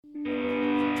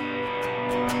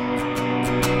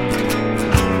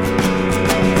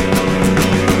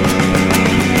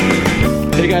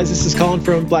guys, this is Colin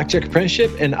from Blackjack Apprenticeship,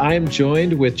 and I am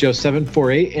joined with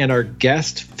Joe748 and our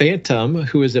guest, Phantom,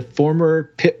 who is a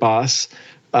former pit boss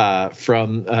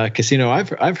from a casino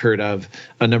I've heard of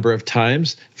a number of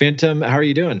times. Phantom, how are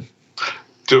you doing?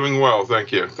 Doing well,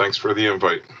 thank you. Thanks for the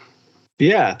invite.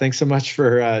 Yeah, thanks so much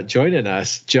for joining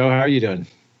us. Joe, how are you doing?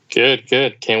 Good.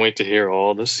 Can't wait to hear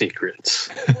all the secrets.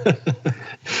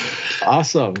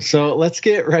 Awesome. So let's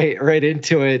get right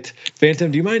into it.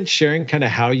 Phantom, do you mind sharing kind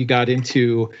of how you got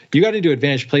into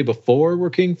Advantage Play before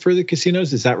working for the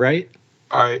casinos? Is that right?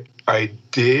 I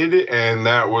did, and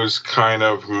that was kind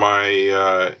of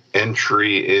my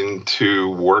entry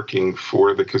into working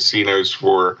for the casinos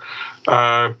for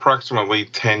approximately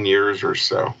 10 years or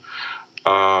so.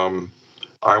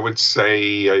 I would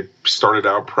say I started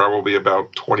out probably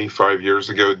about 25 years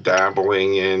ago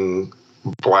dabbling in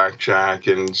blackjack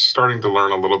and starting to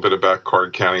learn a little bit about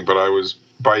card counting, but I was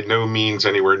by no means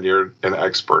anywhere near an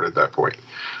expert at that point.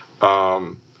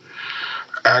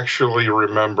 Actually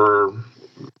remember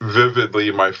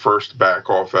vividly my first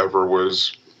backoff ever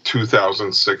was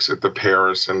 2006 at the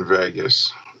Paris in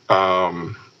Vegas.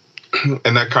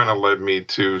 And that kind of led me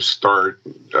to start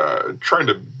trying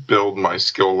to build my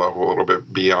skill level a little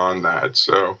bit beyond that.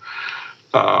 So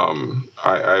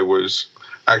I was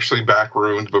actually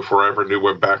backroomed before I ever knew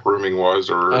what backrooming was,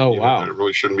 or that it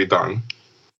really shouldn't be done.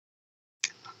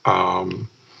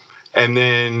 And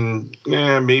then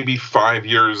maybe 5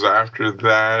 years after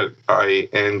that, I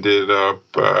ended up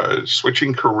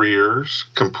switching careers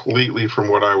completely from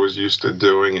what I was used to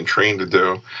doing and trained to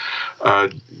do,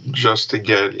 just to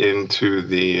get into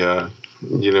the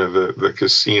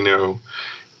casino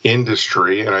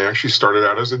industry. And I actually started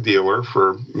out as a dealer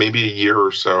for maybe a year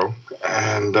or so.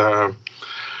 And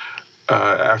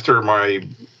after my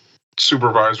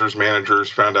supervisors, managers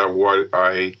found out what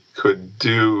I could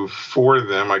do for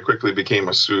them, I quickly became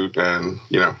a suit and,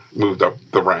 moved up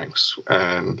the ranks.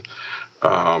 And,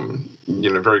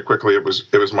 very quickly it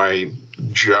was my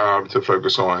job to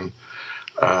focus on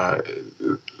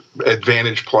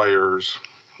advantage players,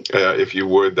 if you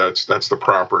would. That's the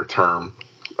proper term.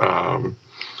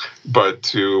 But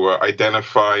to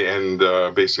identify and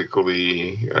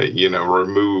basically,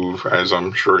 remove, as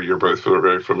I'm sure you're both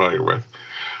very familiar with.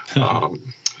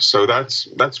 So that's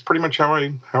pretty much how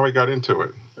I got into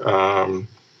it.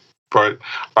 But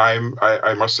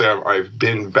I must say I've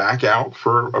been back out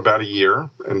for about a year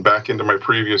and back into my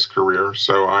previous career.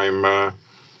 So I'm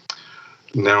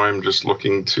just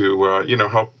looking to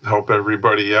help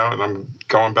everybody out, and I'm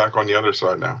going back on the other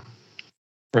side now.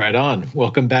 Right on.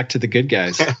 Welcome back to the good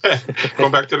guys.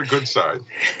 Going back to the good side.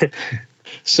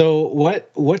 So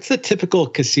what's the typical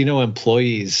casino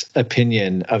employee's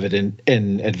opinion of an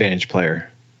Advantage player?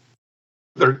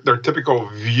 Their typical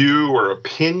view or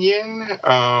opinion,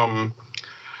 I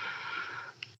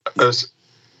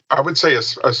would say,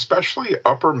 especially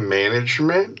upper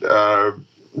management,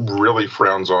 really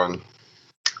frowns on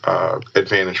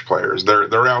Advantage players.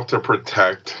 They're out to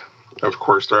protect. Of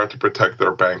course, they're out to protect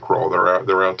their bankroll.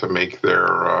 They're out to make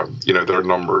their their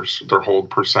numbers, their hold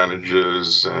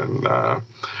percentages, and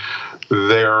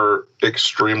they're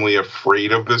extremely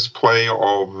afraid of this play.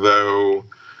 Although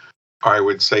I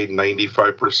would say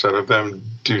 95% of them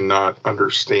do not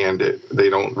understand it.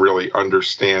 They don't really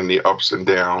understand the ups and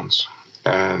downs,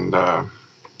 and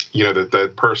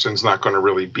that person's not going to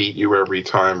really beat you every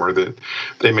time, or that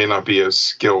they may not be as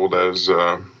skilled as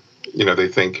they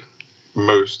think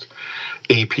most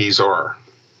APs are.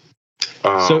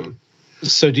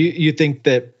 So do you think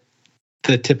that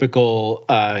the typical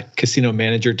casino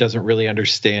manager doesn't really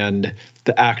understand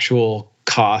the actual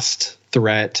cost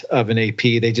threat of an AP?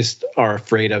 They just are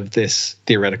afraid of this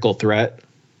theoretical threat?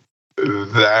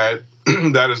 That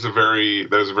is a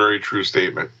very true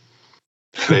statement.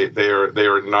 They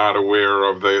are not aware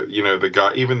of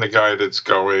the guy that's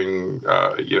going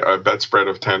a bet spread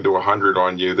of 10 to 100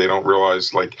 on you. They don't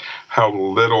realize how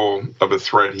little of a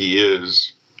threat he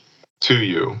is to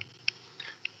you.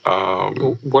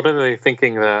 What are they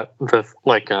thinking that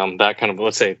that kind of,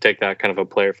 let's say take that kind of a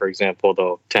player, for example,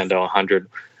 though 10 to 100,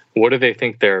 what do they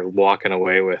think they're walking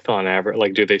away with on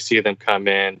average? Do they see them come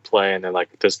in, play, and they're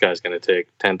this guy's going to take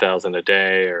 10,000 a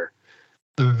day, or?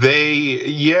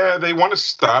 They want to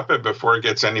stop it before it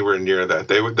gets anywhere near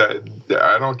that.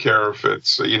 I don't care if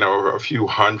it's a few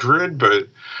hundred, but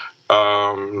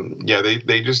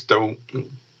they just don't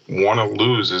want to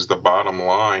lose is the bottom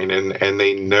line, and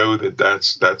they know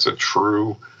that's a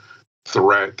true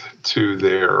threat to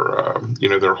their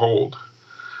their hold.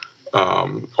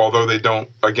 Although they don't.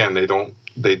 I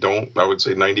would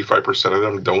say 95% of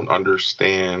them don't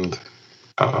understand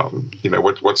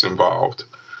what's involved.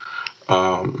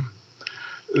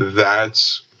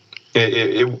 that's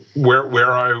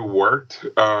where I worked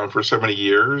for so many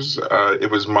years. It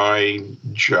was my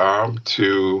job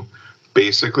to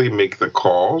basically make the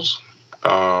calls,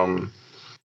 and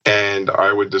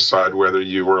I would decide whether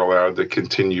you were allowed to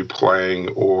continue playing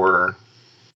or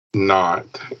not.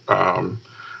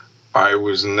 I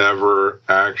was never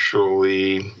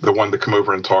actually the one to come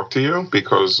over and talk to you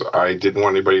because I didn't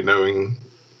want anybody knowing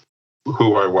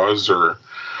who I was, or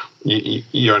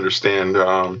you understand,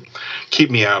 keep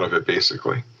me out of it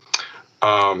basically.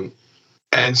 And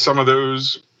some of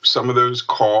those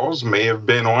calls may have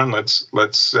been on,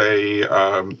 let's say,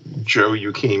 Joe,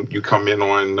 you come in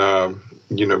on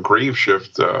grave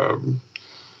shift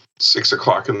 6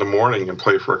 o'clock in the morning and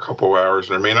play for a couple hours,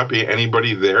 and there may not be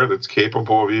anybody there that's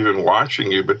capable of even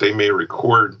watching you, but they may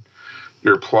record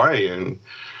your play, and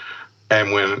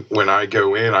when I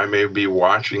go in, I may be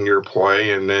watching your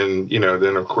play, and then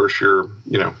of course you're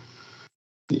going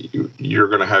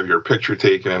to have your picture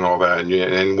taken and all that,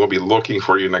 and we'll be looking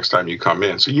for you next time you come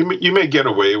in. So you may get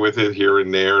away with it here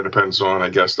and there. Depends on, I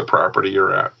guess, the property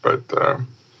you're at. But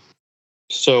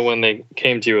so when they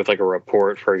came to you with like a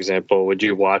report, for example, would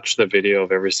you watch the video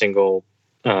of every single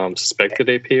suspected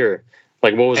AP, or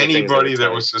like what was anybody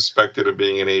that was suspected of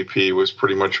being an AP was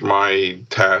pretty much my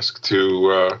task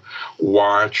to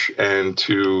watch and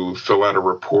to fill out a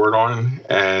report on.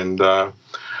 And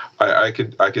I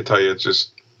could tell you it's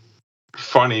just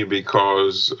funny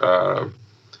because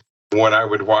when I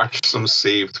would watch some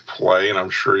saved play, and I'm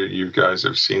sure you guys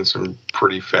have seen some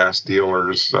pretty fast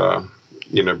dealers,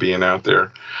 being out there,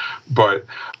 but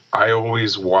I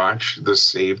always watch the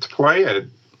saved play at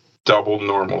double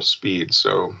normal speed.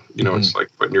 So, it's like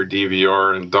putting your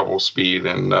DVR in double speed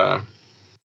and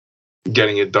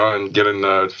getting a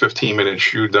 15-minute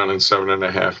shoot done in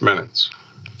 7.5 minutes.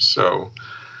 So,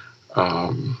 I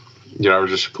was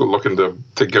just looking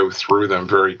to go through them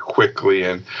very quickly,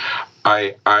 and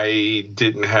I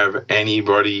didn't have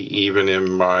anybody even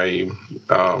in my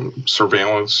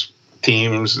surveillance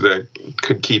teams that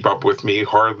could keep up with me,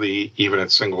 hardly even at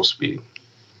single speed.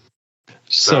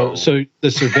 So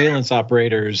the surveillance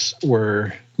operators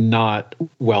were not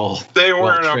they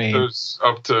weren't trained.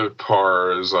 up to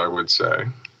par, as I would say.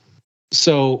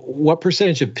 So what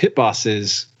percentage of pit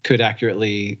bosses could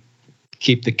accurately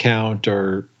keep the count,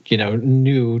 or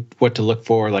knew what to look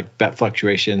for, like bet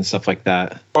fluctuations, stuff like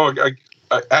that? Oh,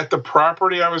 at the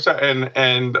property I was at,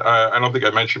 and I don't think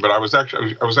I mentioned, but I was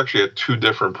actually at 2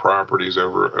 different properties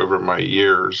over my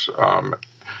years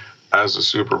as a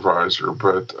supervisor.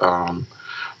 But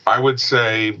I would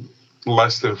say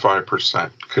less than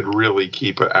 5% could really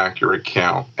keep an accurate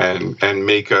count and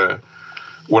make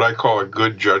what I call a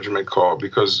good judgment call.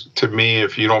 Because to me,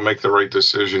 if you don't make the right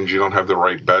decisions, you don't have the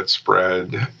right bet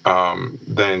spread,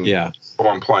 then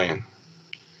I'm playing.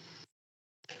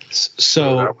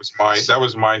 So that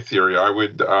was my theory. I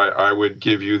would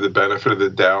give you the benefit of the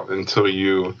doubt until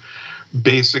you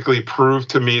basically prove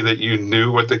to me that you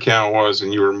knew what the count was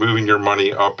and you were moving your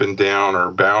money up and down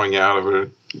or bowing out of a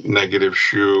negative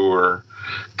shoe or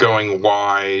going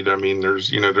wide. I mean,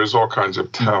 there's all kinds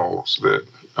of tells that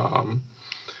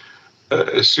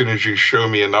as soon as you show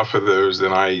me enough of those,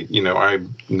 then I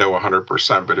know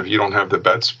 100%. But if you don't have the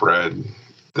bet spread,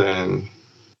 then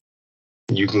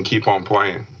you can keep on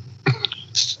playing.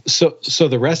 So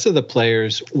the rest of the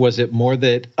players, was it more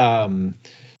that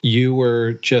you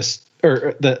were just,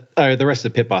 or the rest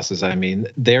of the pit bosses, I mean,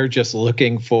 they're just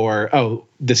looking for,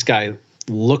 this guy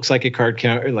looks like a card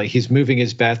counter, like he's moving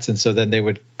his bets, and so then they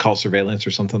would call surveillance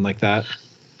or something like that?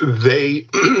 They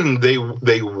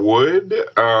would,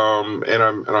 and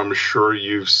I'm sure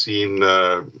you've seen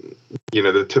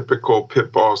the typical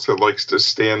pit boss that likes to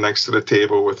stand next to the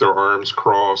table with their arms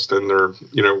crossed and they're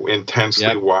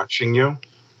intensely watching you.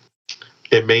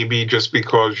 It may be just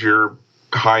because you're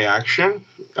high action.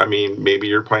 I mean, maybe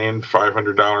you're playing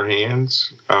 $500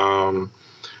 hands.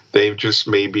 They just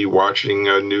may be watching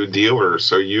a new dealer,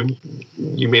 so you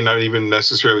may not even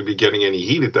necessarily be getting any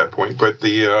heat at that point. But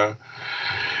the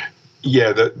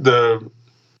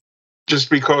just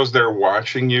because they're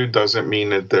watching you doesn't mean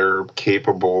that they're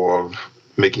capable of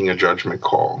making a judgment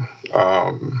call.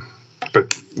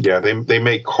 But yeah, they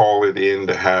may call it in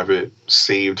to have it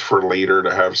saved for later,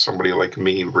 to have somebody like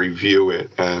me review it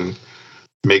and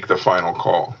make the final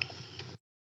call.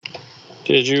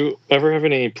 Did you ever have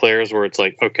any players where it's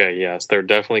like, okay, yes, they're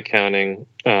definitely counting,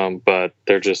 but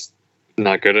they're just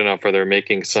not good enough, or they're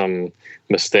making some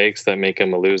mistakes that make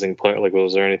them a losing player? Like,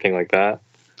 was there anything like that?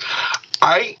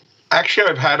 I've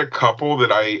had a couple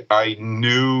that I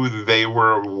knew they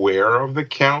were aware of the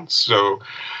counts, so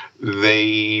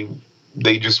they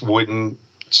just wouldn't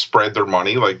spread their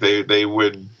money. Like they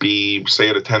would be, say,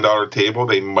 at a $10 table,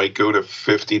 they might go to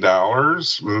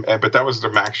 $50, but that was the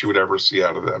max you would ever see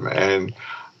out of them. And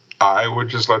I would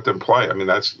just let them play. I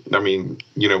mean,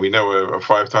 we know a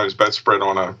 5 times bet spread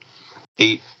on a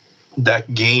 8 deck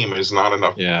game is not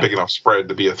enough, big enough spread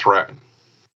to be a threat.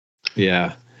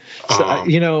 Yeah.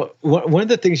 So, one of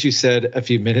the things you said a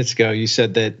few minutes ago, you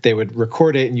said that they would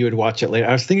record it and you would watch it later.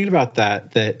 I was thinking about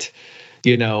that,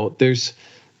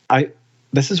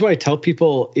 this is why I tell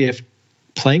people, if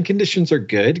playing conditions are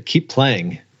good, keep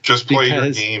playing. Just play your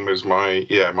game is my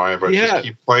advice. Yeah. Just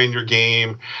keep playing your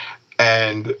game.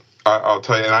 And I'll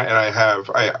tell you,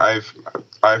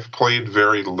 I've played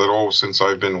very little since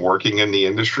I've been working in the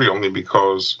industry, only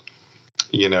because,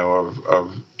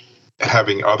 of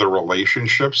having other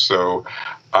relationships. So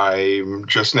I'm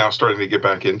just now starting to get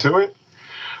back into it.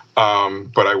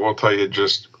 But I will tell you,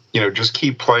 just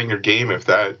keep playing your game. If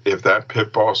that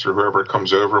pit boss or whoever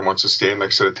comes over and wants to stand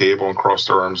next to the table and cross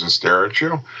their arms and stare at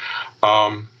you,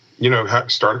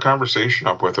 start a conversation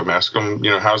up with them. Ask them,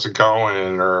 how's it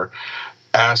going? Or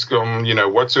ask them,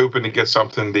 what's open to get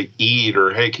something to eat?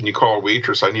 Or, hey, can you call a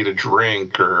waitress? I need a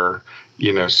drink. Or,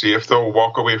 see if they'll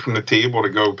walk away from the table to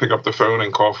go pick up the phone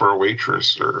and call for a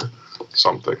waitress or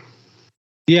something.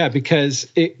 Yeah, because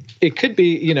it could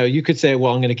be, you could say,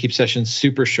 well, I'm going to keep sessions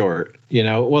super short,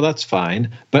 well, that's fine.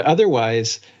 But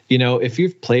otherwise, if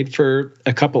you've played for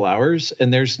a couple hours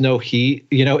and there's no heat,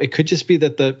 it could just be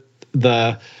that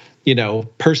the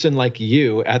person like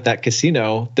you at that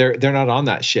casino, they're not on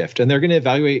that shift, and they're going to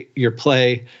evaluate your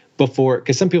play before,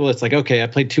 because some people, it's like, okay, I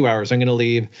played 2 hours, I'm going to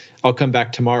leave, I'll come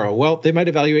back tomorrow. Well, they might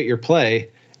evaluate your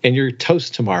play and you're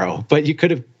toast tomorrow, but you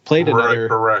could have played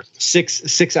another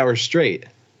 6 hours straight.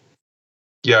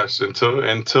 Yes,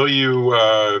 until you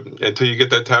get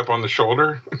that tap on the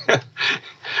shoulder,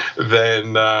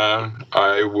 then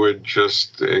I would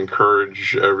just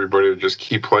encourage everybody to just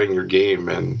keep playing your game,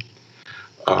 and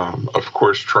of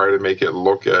course try to make it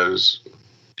look as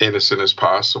innocent as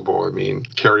possible. I mean,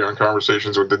 carry on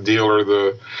conversations with the dealer,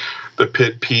 the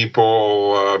pit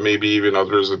people, maybe even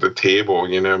others at the table.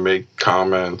 Make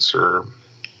comments, or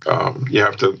you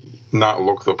have to not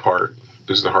look the part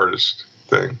is the hardest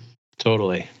thing.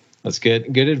 Totally. That's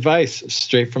good. Good advice,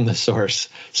 straight from the source.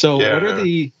 So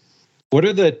what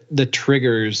are the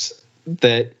triggers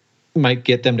that might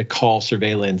get them to call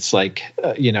surveillance? Like,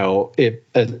 if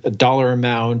a dollar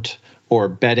amount or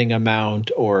betting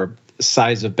amount or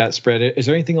size of bet spread, is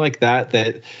there anything like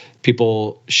that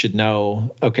people should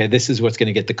know? Okay, this is what's going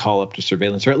to get the call up to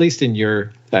surveillance, or at least in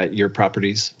your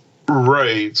properties.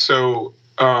 Right. So,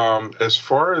 as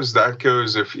far as that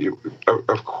goes, if you,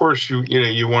 of course,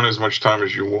 you want as much time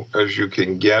as you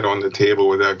can get on the table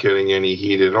without getting any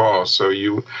heat at all. So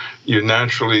you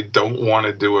naturally don't want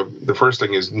to the first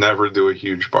thing is never do a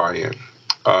huge buy-in.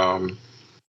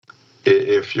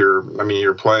 If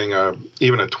you're playing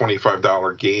even a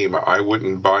 $25 game, I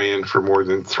wouldn't buy in for more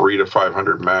than $300 to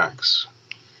 $500 max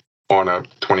on a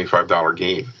 $25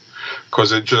 game,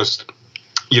 because it just,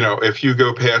 if you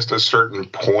go past a certain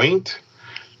point,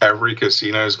 every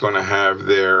casino is going to have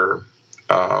their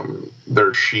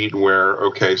sheet where,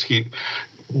 okay,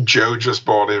 Joe just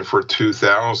bought in for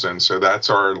 $2,000, so that's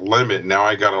our limit. Now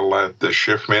I got to let the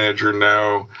shift manager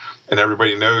know, and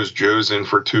everybody knows Joe's in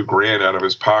for $2,000 out of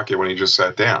his pocket when he just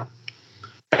sat down,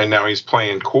 and now he's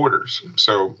playing quarters.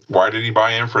 So why did he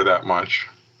buy in for that much?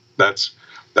 That's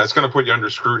going to put you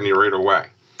under scrutiny right away.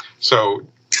 So,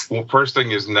 well, first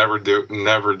thing is never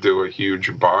do a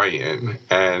huge buy-in,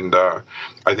 and I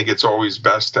think it's always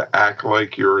best to act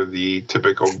like you're the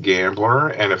typical gambler.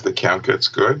 And if the count gets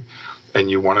good, and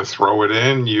you want to throw it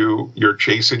in, you're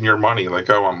chasing your money. Like,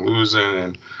 oh, I'm losing,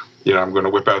 and I'm going to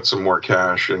whip out some more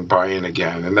cash and buy in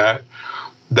again, and that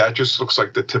just looks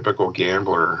like the typical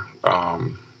gambler,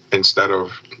 instead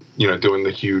of doing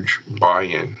the huge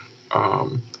buy-in.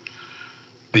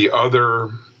 The other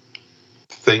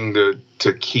thing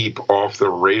to keep off the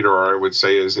radar, I would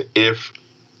say, is if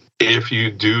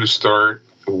you do start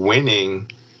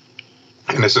winning,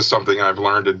 and this is something I've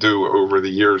learned to do over the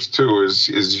years too,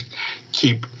 is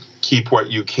keep what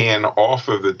you can off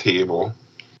of the table,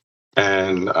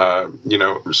 and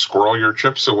squirrel your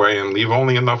chips away and leave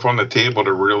only enough on the table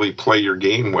to really play your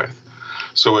game with.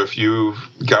 So if you've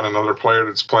got another player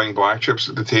that's playing black chips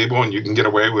at the table and you can get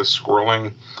away with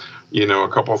squirreling, a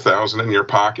couple thousand in your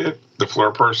pocket, the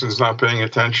floor person's not paying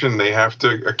attention. They have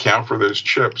to account for those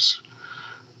chips.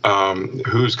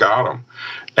 Who's got them?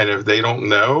 And if they don't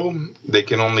know, they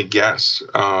can only guess.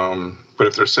 But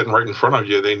if they're sitting right in front of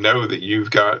you, they know that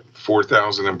you've got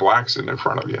 4,000 in blacks in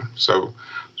front of you. So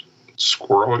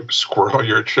squirrel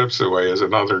your chips away is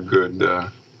another good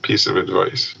piece of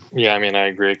advice. Yeah, I mean, I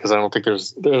agree, because I don't think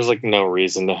there's like no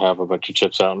reason to have a bunch of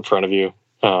chips out in front of you.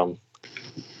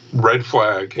 Red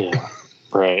flag. Yeah,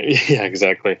 right. Yeah,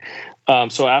 exactly.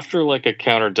 So after like a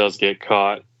counter does get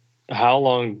caught, how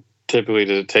long typically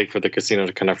does it take for the casino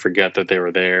to kind of forget that they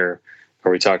were there?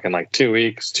 Are we talking like 2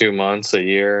 weeks, 2 months, a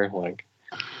year? Like,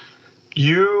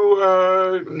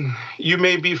 you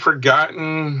may be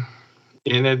forgotten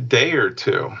in a day or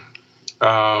two.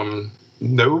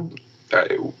 No,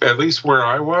 at least where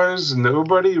I was,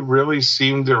 nobody really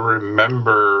seemed to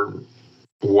remember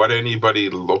what anybody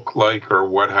looked like or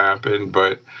what happened,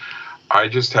 but I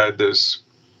just had this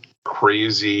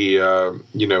crazy,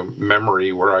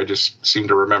 memory where I just seemed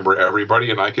to remember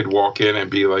everybody, and I could walk in and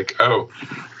be like, oh,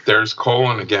 there's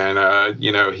Colin again.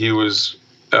 He was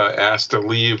asked to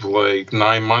leave like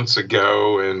 9 months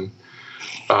ago, and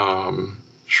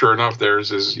sure enough, there's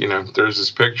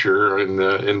his picture in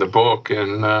the book,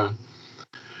 and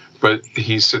but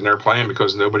he's sitting there playing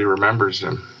because nobody remembers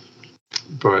him.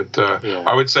 But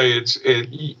I would say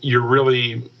you're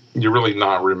really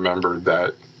not remembered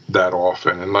that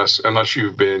often unless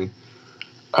you've been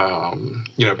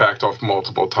backed off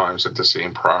multiple times at the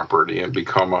same property and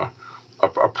become a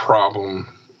problem.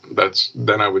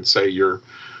 Then I would say you're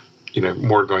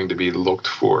more going to be looked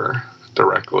for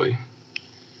directly.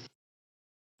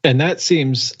 And that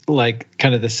seems like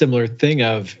kind of the similar thing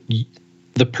of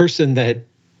the person that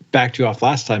backed you off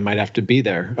last time might have to be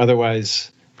there. Otherwise,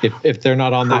 if they're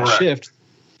not on that shift,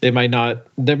 there might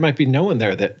be no one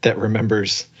there that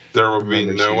remembers. There will be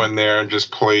no one there.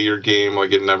 Just play your game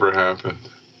like it never happened.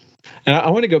 And I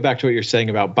want to go back to what you're saying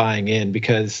about buying in,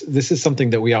 because this is something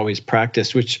that we always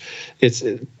practiced, which it's,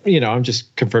 I'm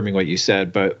just confirming what you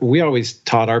said, but we always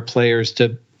taught our players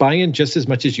to buy in just as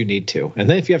much as you need to. And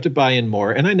then if you have to buy in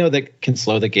more, and I know that can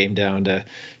slow the game down to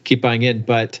keep buying in,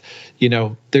 but,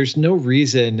 there's no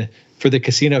reason for the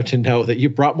casino to know that you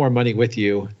brought more money with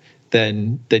you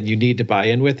than you need to buy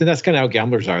in with. And that's kind of how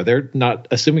gamblers are. They're not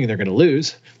assuming they're going to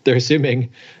lose. They're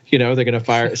assuming, they're going to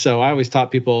fire. So I always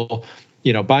taught people,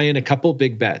 buy in a couple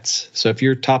big bets. So if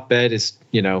your top bet is,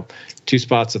 2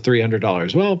 spots of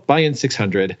 $300, well, buy in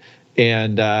 600,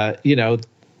 and,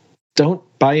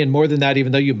 don't buy in more than that,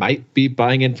 even though you might be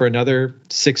buying in for another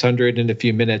 600 in a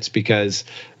few minutes, because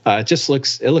it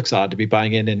looks odd to be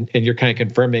buying in, and you're kind of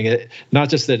confirming it. Not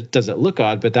just that it doesn't look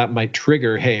odd, but that might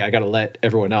trigger, hey, I got to let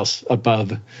everyone else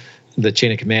above the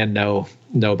chain of command know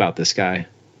about this guy.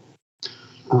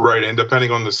 Right, and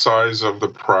depending on the size of the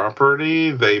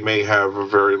property, they may have a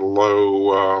very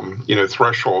low,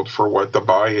 threshold for what the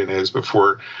buy-in is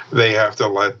before they have to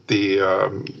let the,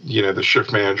 the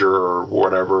shift manager or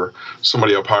whatever,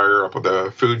 somebody up higher up with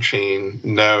the food chain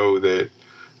know that,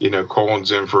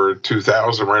 Colin's in for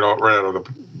 2,000 right out of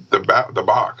the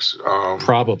box.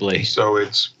 Probably. So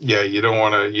it's you don't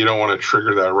want to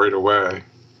trigger that right away.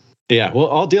 Yeah,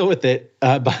 well, I'll deal with it.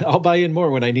 But I'll buy in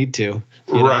more when I need to.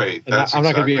 Right. I'm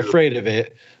not going to be afraid of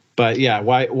it. But yeah,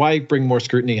 why bring more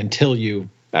scrutiny until you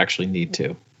actually need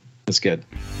to? That's good.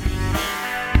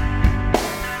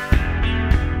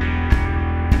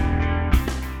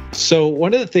 So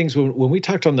one of the things when we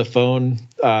talked on the phone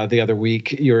the other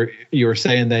week, you were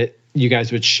saying that you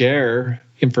guys would share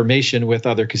information with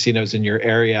other casinos in your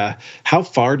area. How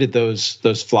far did those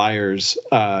flyers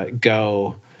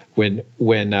go when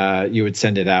you would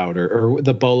send it out, or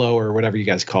the bolo, or whatever you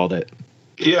guys called it?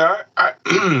 Yeah,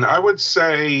 I would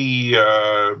say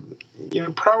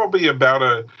probably about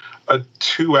a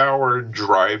 2-hour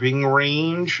driving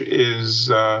range is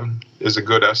a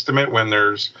good estimate when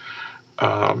there's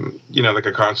like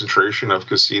a concentration of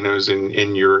casinos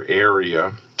in your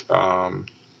area. Of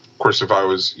course, if I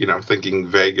was thinking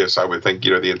Vegas, I would think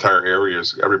the entire area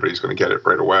everybody's going to get it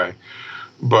right away.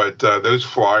 But those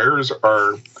flyers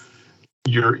are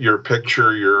your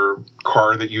picture, your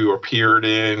car that you appeared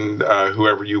in,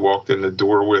 whoever you walked in the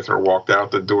door with or walked out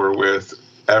the door with,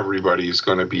 everybody's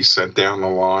going to be sent down the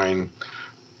line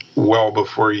well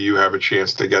before you have a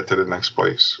chance to get to the next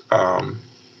place.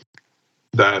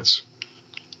 That's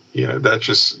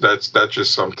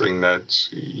just something that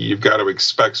you've got to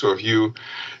expect. So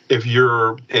if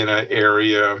you're in an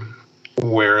area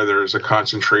where there's a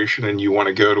concentration and you want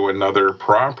to go to another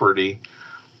property,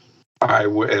 and I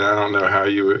don't know how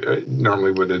you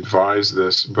normally would advise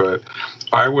this, but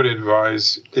I would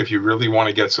advise, if you really want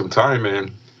to get some time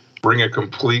in, bring a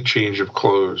complete change of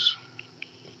clothes.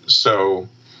 So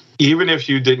even if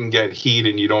you didn't get heat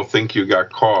and you don't think you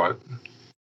got caught,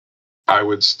 I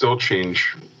would still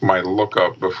change my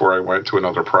lookup before I went to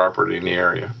another property in the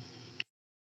area.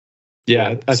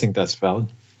 Yeah, I think that's valid.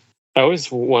 I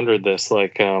always wondered this,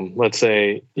 like, let's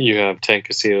say you have 10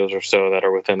 casinos or so that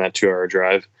are within that 2-hour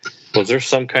drive. Was there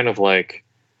some kind of like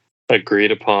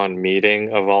agreed upon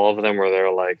meeting of all of them where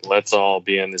they're like, let's all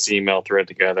be in this email thread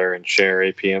together and share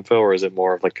AP info? Or is it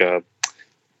more of like a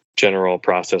general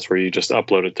process where you just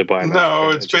upload it to Biometric? No,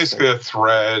 it's basically a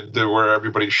thread where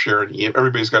everybody's sharing,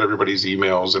 everybody's got everybody's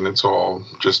emails and it's all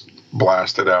just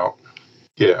blasted out.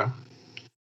 Yeah.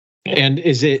 And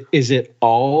is it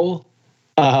all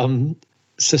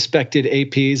suspected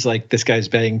APs, like this guy's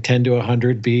betting 10 to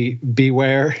 100,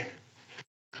 beware?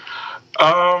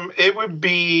 It would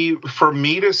be, for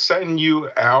me to send you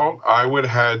out, I would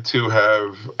have to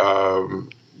have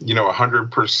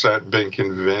 100% been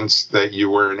convinced that you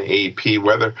were an AP,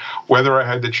 whether I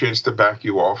had the chance to back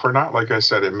you off or not. Like I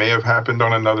said, it may have happened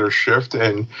on another shift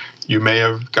and you may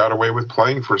have got away with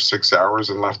playing for 6 hours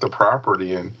and left the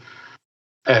property. And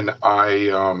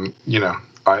I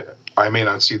may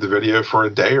not see the video for a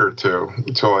day or two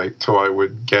until I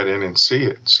would get in and see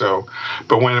it. So,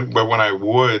 but when I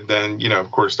would, then,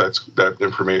 of course that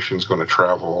information is going to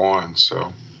travel on.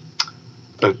 So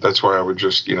that's why I would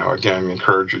just, again,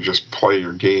 encourage you to just play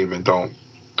your game and don't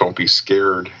be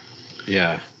scared.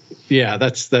 Yeah. Yeah,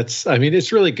 that's. I mean,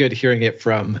 it's really good hearing it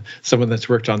from someone that's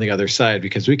worked on the other side,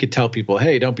 because we could tell people,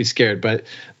 hey, don't be scared, but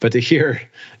to hear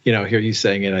you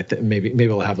saying it, I think maybe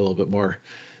we'll have a little bit more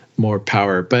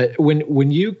power. But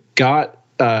when you got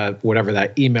whatever,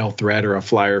 that email thread or a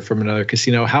flyer from another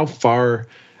casino, how far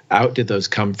out did those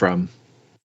come from?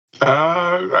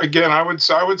 Again, I would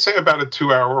say about a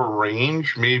 2-hour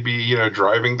range, maybe,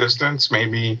 driving distance,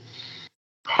 maybe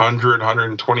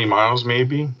 120 miles,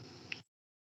 maybe.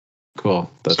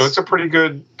 Cool. So it's a pretty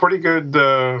good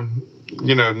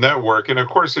network. And of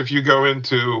course, if you go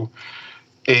into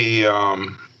a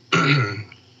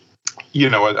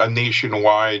a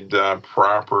nationwide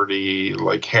property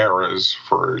like Harrah's,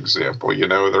 for example, you're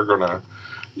gonna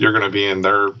be in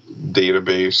their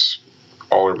database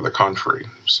all over the country.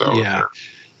 So yeah, they're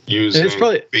using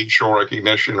facial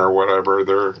recognition or whatever,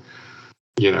 they're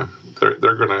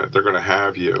gonna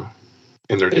have you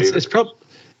in their database.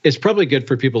 It's probably good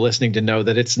for people listening to know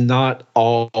that it's not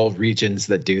all regions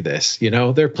that do this.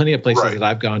 There are plenty of places that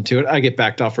I've gone to. I get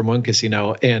backed off from one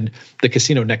casino, and the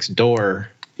casino next door,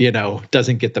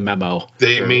 doesn't get the memo.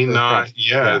 They may not.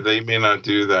 Yeah, they may not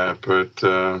do that, but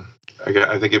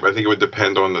I think it would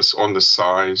depend on the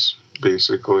size,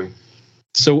 basically.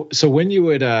 So when you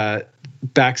would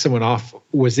back someone off,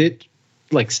 was it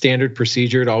like standard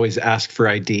procedure to always ask for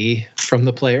ID from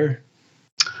the player?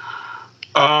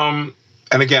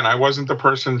 And again, I wasn't the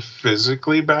person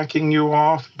physically backing you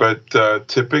off, but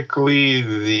typically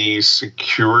the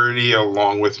security,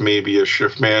 along with maybe a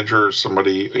shift manager or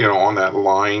somebody, on that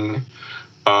line,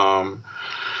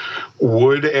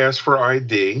 would ask for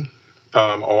ID.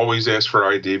 Always ask for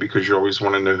ID, because you always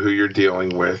want to know who you're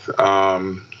dealing with.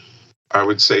 I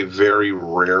would say very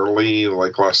rarely,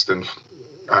 like less than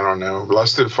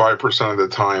 5% of the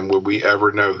time, would we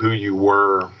ever know who you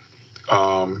were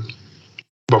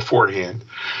beforehand.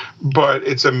 But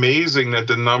it's amazing that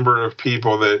the number of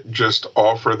people that just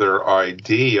offer their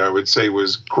ID, I would say,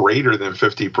 was greater than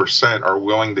 50% are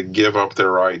willing to give up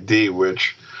their ID,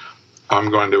 which I'm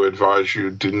going to advise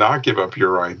you, do not give up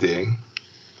your ID.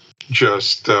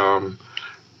 Just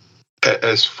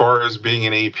as far as being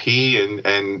an AP,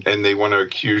 and they want to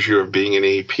accuse you of being an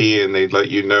AP, and they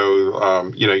let you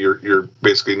know, you're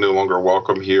basically no longer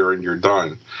welcome here and you're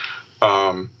done.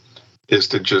 Is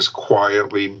to just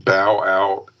quietly bow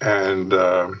out and,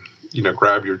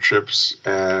 grab your chips,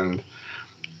 and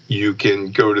you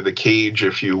can go to the cage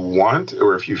if you want,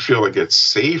 or if you feel like it's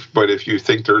safe. But if you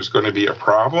think there's going to be a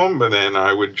problem, then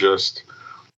I would just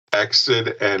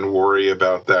exit and worry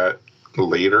about that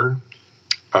later.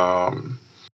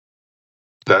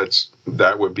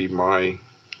 That would be my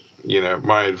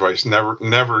advice.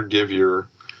 Never give your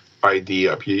ID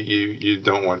up. You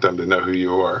don't want them to know who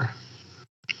you are.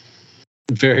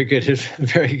 Very good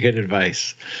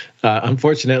advice.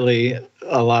 Unfortunately,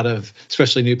 a lot of,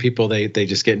 especially new people, they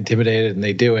just get intimidated and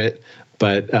they do it.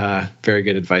 But very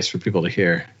good advice for people to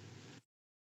hear.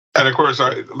 And of course,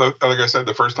 like I said,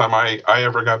 the first time I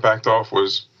ever got backed off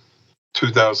was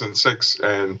 2006,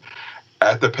 and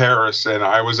at the Paris, and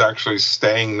I was actually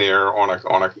staying there on a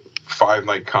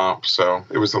 5-night comp. So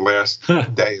it was the last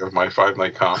day of my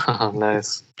 5-night comp. Oh,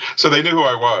 nice. So they knew who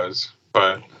I was,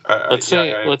 but. Let's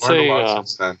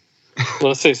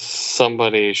say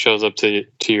somebody shows up to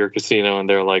your casino and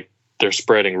they're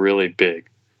spreading really big,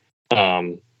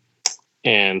 and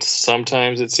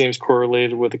sometimes it seems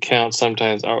correlated with the count,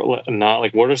 sometimes not.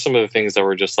 Like, what are some of the things that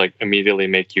were just like immediately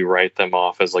make you write them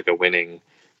off as like a winning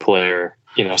player?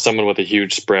 Someone with a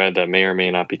huge spread that may or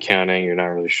may not be counting. You're not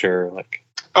really sure.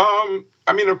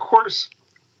 I mean, of course,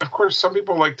 some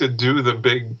people like to do the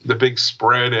big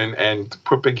spread and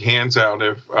put big hands out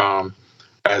if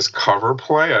as cover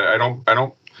play. I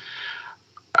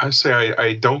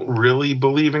don't really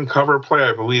believe in cover play.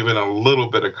 I believe in a little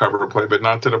bit of cover play, but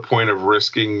not to the point of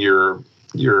risking your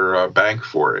bank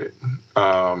for it.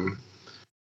 I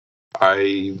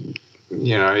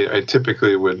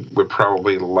typically would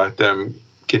probably let them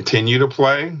continue to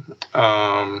play.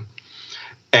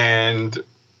 And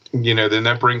then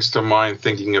that brings to mind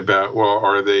thinking about, well,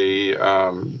 are they,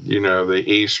 the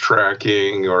ace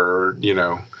tracking or,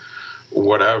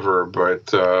 whatever. But,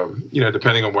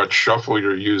 depending on what shuffle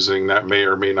you're using, that may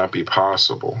or may not be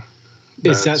possible.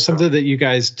 Is that something that you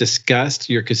guys discussed,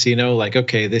 your casino? Like,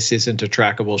 okay, this isn't a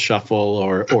trackable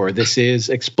shuffle or this is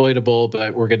exploitable,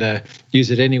 but we're going to use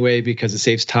it anyway because it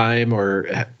saves time? Or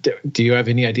do you have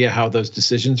any idea how those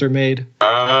decisions are made?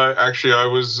 Actually, I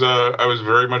was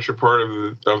very much a part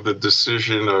of the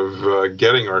decision of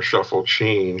getting our shuffle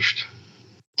changed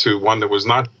to one that was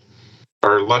not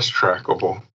or less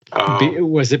trackable.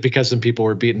 Was it because some people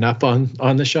were beaten up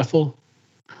on the shuffle?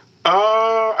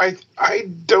 I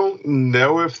don't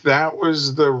know if that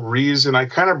was the reason. I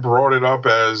kind of brought it up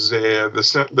as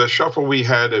the shuffle we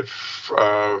had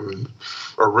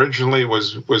originally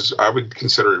was I would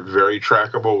consider it very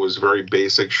trackable. It was very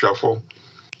basic shuffle.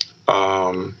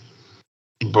 But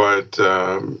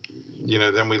then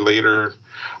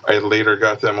I later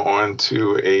got them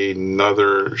onto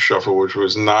another shuffle which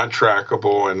was not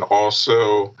trackable, and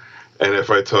also, and if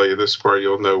I tell you this part,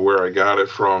 you'll know where I got it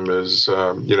from. Is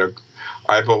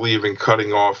I believe in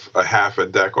cutting off a half a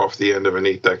deck off the end of an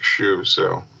 8-deck shoe.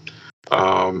 So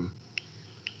I'm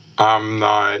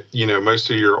not, most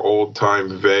of your old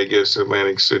time Vegas,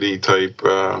 Atlantic City type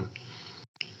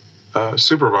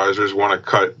supervisors want to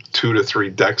cut 2 to 3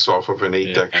 decks off of an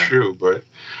 8-deck shoe. But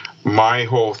my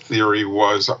whole theory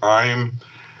was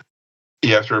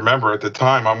you have to remember at the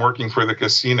time I'm working for the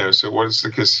casino. So how does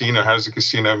the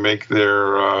casino make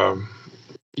their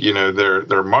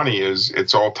their money?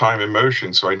 It's all time and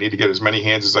motion. So I need to get as many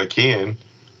hands as I can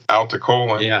out to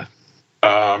Colin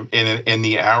in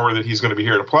the hour that he's going to be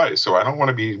here to play. So I don't want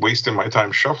to be wasting my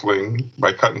time shuffling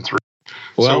by cutting through.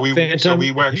 Well, we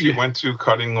actually went to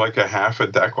cutting like a half a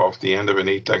deck off the end of an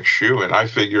 8-deck shoe. And I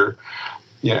figure,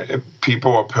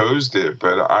 people opposed it,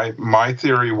 but my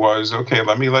theory was, okay,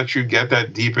 let me let you get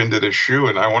that deep into the shoe,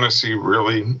 and I want to see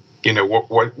really,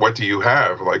 what do you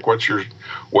have? Like, what's your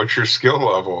skill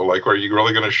level? Like, are you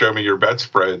really going to show me your bet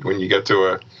spread when you get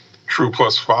to a true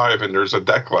 +5 and there's a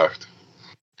deck left?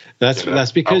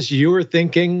 That's because you were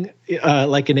thinking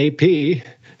like an AP,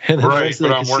 and the rest of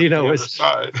the casino was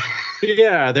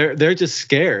they're just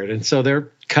scared, and so they're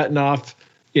cutting off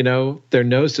their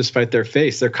nose to spite their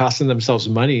face. They're costing themselves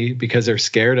money because they're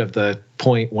scared of the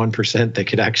 0.1% that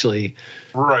could actually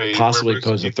possibly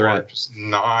pose a threat. Just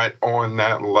not on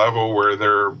that level where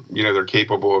they're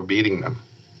capable of beating them,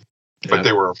 but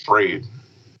they were afraid.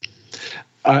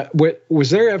 Was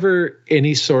there ever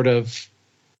any sort of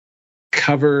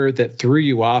cover that threw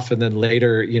you off, and then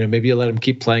later, maybe you let them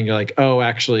keep playing? You're like, oh,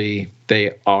 actually,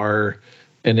 they are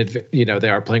they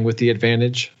are playing with the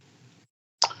advantage.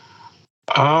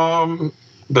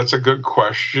 That's a good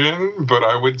question, but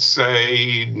I would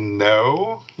say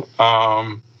no.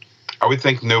 I would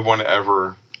think no one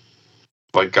ever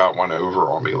got one over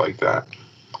on me like that.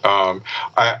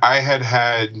 I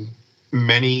had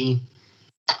many,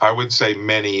 I would say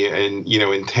many, and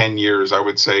in 10 years, I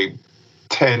would say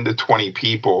 10 to 20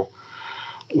 people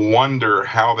wonder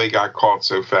how they got caught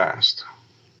so fast.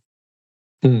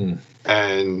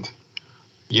 And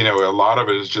a lot of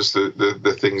it is just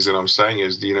the things that I'm saying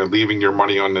is, leaving your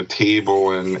money on the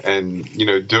table and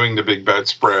doing the big bet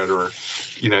spread, or,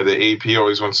 the AP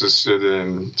always wants to sit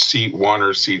in seat 1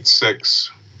 or seat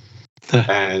 6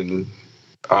 and,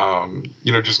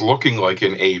 just looking like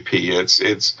an AP.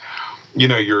 It's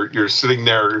you're sitting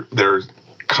there, they're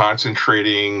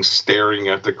concentrating, staring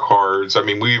at the cards. I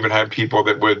mean, we even had people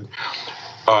that would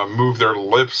move their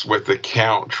lips with the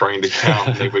count, trying to count.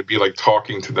 And they would be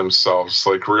talking to themselves.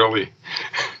 Really,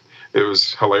 it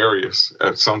was hilarious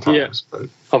at sometimes. Yeah. But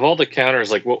of all the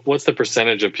counters, what's the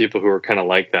percentage of people who are kind of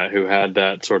like that, who had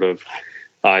that sort of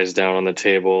eyes down on the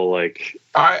table?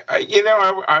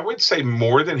 I would say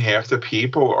more than half the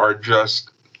people are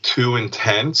just too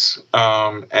intense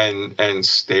and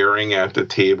staring at the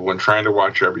table and trying to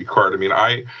watch every card. I mean,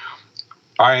 I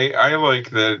like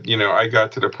that, I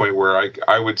got to the point where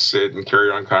I would sit and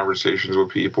carry on conversations with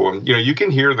people, and, you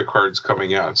can hear the cards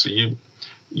coming out. So you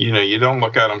don't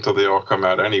look at them till they all come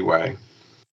out anyway.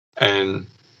 and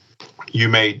you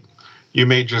may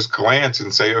just glance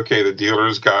and say, okay, the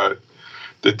dealer's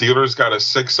got a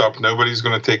 6 up, nobody's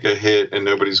going to take a hit and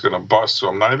nobody's going to bust. So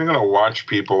I'm not even going to watch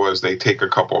people as they take a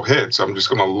couple hits. I'm just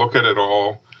going to look at it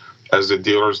all as the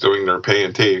dealer's doing their pay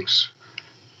and takes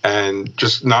and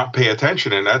just not pay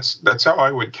attention. And that's how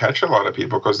I would catch a lot of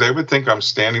people, because they would think I'm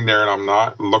standing there and I'm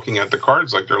not looking at the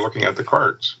cards like they're looking at the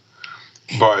cards.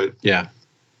 But yeah,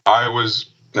 I was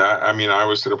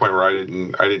to the point where I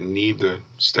didn't need to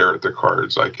stare at the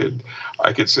cards. I could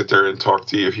sit there and talk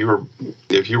to you.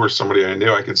 If you were somebody I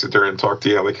knew, I could sit there and talk to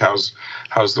you, like how's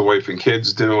the wife and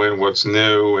kids doing, what's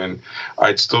new, and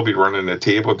I'd still be running the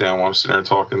table down while I'm sitting there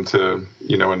talking to,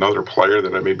 another player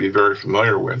that I may be very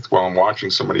familiar with while I'm watching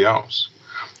somebody else.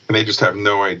 And they just have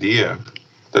no idea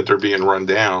that they're being run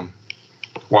down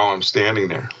while I'm standing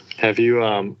there. Have you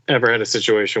ever had a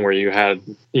situation where you had,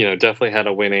 definitely had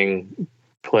a winning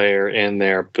player in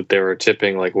there, but they were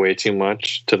tipping like way too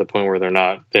much to the point where they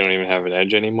don't even have an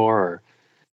edge anymore?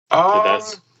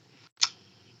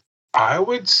 I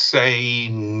would say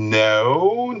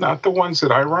no, not the ones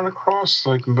that I run across.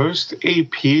 Like most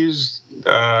APs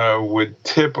would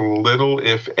tip little,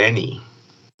 if any.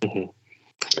 Mm-hmm.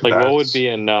 Like what would be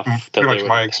enough? Pretty much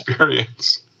my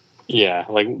experience. Yeah,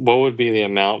 like what would be the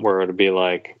amount where it would be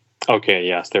like, okay,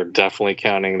 yes, they're definitely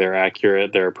counting, they're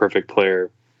accurate, they're a perfect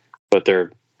player, but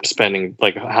they're spending,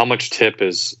 like, how much tip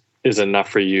is enough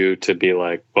for you to be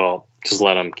like, well, just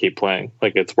let them keep playing,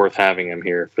 like it's worth having them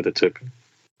here for the tipping?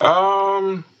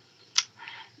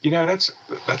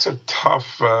 That's a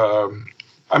tough.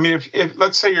 I mean, if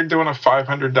let's say you're doing a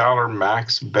 $500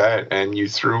 max bet and you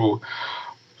threw,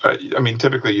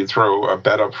 typically you throw a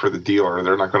bet up for the dealer.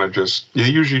 They're not going to you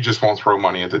usually just won't throw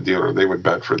money at the dealer. They would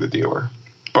bet for the dealer.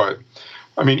 But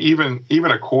I mean, even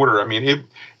a quarter. I mean,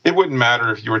 it wouldn't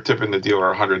matter if you were tipping the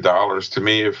dealer $100. To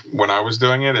me, when I was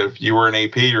doing it, if you were an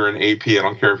AP, you're an AP. I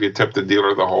don't care if you tipped the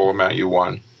dealer the whole amount you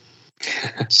won.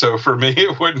 So for me,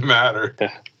 it wouldn't matter.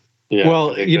 Yeah.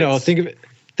 Well, think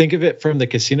of it from the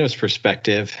casino's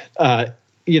perspective. A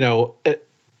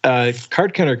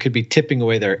card counter could be tipping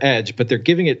away their edge, but they're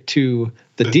giving it to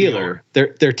the dealer.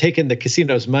 They're taking the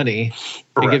casino's money.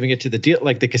 Correct. And giving it to the deal.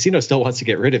 Like the casino still wants to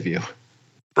get rid of you.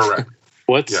 Correct.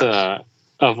 What's of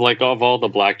all the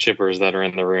black chippers that are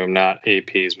in the room, not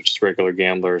APs, which is regular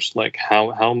gamblers, like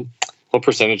what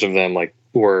percentage of them like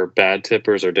were bad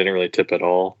tippers or didn't really tip at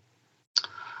all?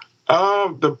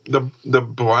 The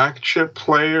black chip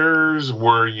players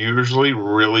were usually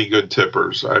really good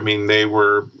tippers. I mean, they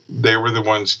were the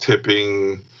ones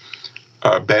tipping,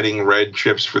 betting red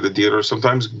chips for the dealer,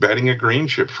 sometimes betting a green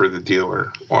chip for the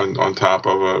dealer on top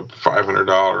of a $500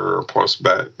 or plus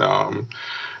bet.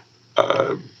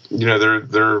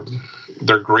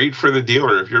 They're great for the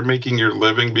dealer. If you're making your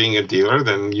living being a dealer,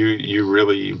 then you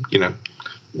really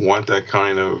want that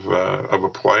kind of a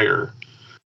player.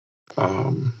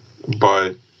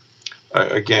 But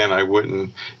again, I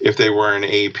wouldn't, if they were an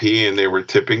AP and they were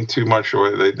tipping too much,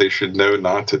 or they should know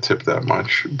not to tip that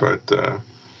much. But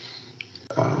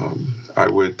I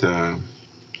would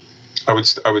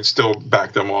still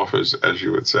back them off, as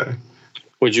you would say.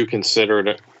 Would you consider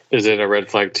it? Is it a red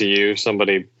flag to you,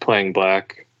 somebody playing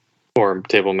black or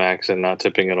table max and not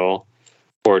tipping at all?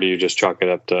 Or do you just chalk it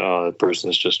up to, the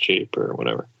person's just cheap or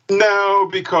whatever? No,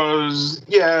 because,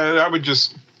 I would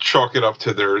just chalk it up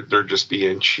to they're just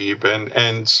being cheap.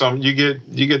 And some, you get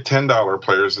 $10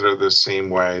 players that are the same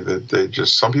way, that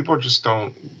some people just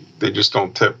don't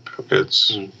tip.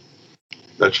 It's,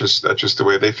 That's just the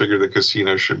way they figure the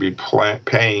casino should be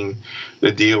paying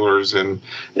the dealers. And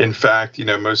in fact,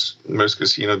 most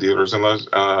casino dealers, unless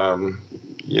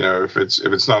if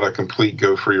it's not a complete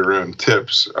go for your own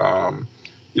tips,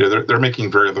 they're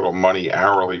making very little money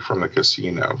hourly from the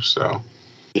casino. So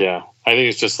yeah, I think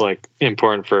it's just like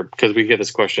important because we get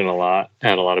this question a lot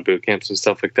at a lot of boot camps and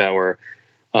stuff like that, where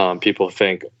people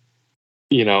think,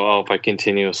 if I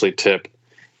continuously tip,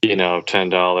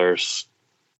 $10.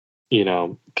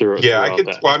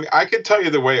 I could tell you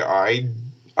the way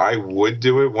I would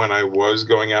do it when I was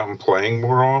going out and playing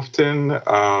more often.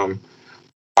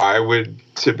 I would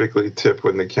typically tip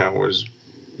when the count was,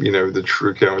 the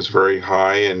true count was very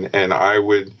high, and I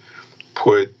would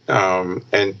put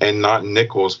and not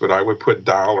nickels, but I would put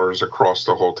dollars across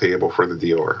the whole table for the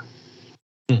dealer.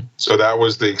 So that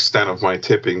was the extent of my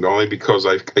tipping, only because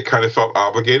I kind of felt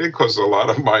obligated, because a lot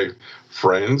of my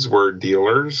friends were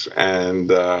dealers, and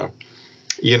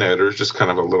there's just kind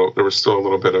of there was still a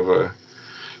little bit of a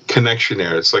connection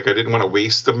there. It's like I didn't want to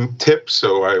waste the tip,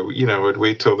 so I would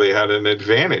wait till they had an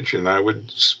advantage, and I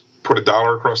would put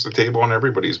 $1 across the table on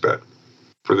everybody's bet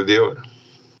for the dealer.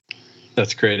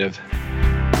 That's creative.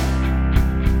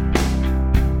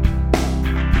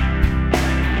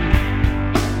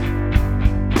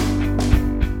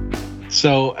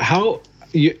 So how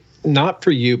you, not for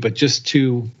you, but just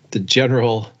to the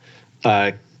general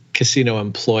casino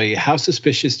employee, how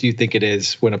suspicious do you think it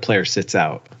is when a player sits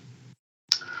out?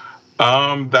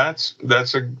 That's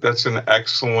an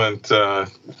excellent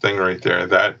thing right there.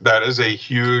 That is a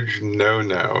huge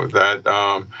no-no.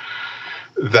 That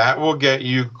will get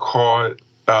you caught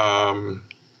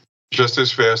just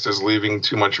as fast as leaving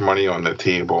too much money on the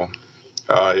table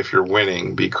if you're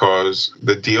winning, because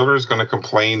the dealer is going to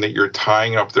complain that you're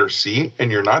tying up their seat and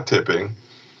you're not tipping,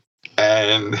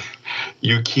 and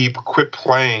you quit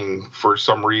playing for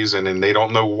some reason and they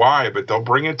don't know why, but they'll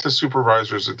bring it to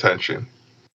supervisor's attention.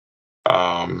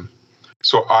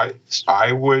 So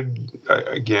I would,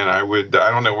 again, I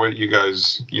don't know what you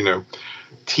guys,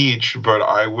 teach, but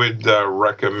I would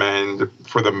recommend,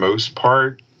 for the most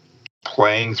part,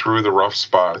 playing through the rough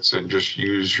spots and just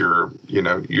use your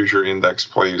index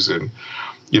plays and,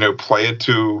 play it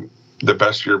to the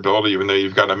best of your ability, even though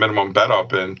you've got a minimum bet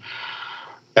up. And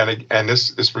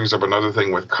this brings up another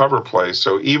thing with cover play.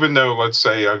 So even though, let's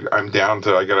say I'm down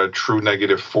to, I got a true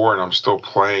 -4 and I'm still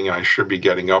playing and I should be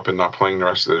getting up and not playing the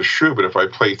rest of the shoe, but if I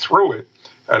play through it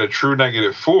at a true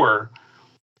 -4,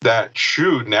 that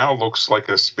shoe now looks like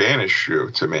a Spanish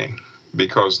shoe to me,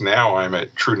 because now I'm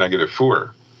at true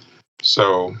 -4.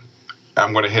 So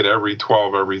I'm going to hit every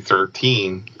 12, every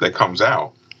 13 that comes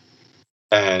out.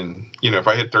 And, if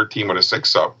I hit 13 with a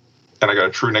 6 up, and I got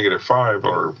a true -5,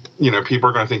 or, people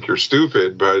are going to think you're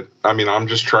stupid, but I mean, I'm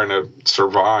just trying to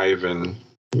survive and,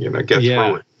 get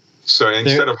through it. So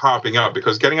instead of hopping up,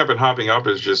 because getting up and hopping up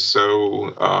is just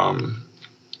so,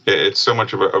 it's so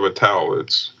much of a tell.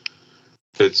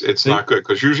 It's not good,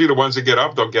 because usually the ones that get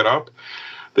up, they'll get up.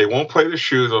 They won't play the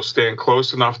shoe. They'll stand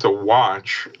close enough to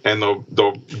watch, and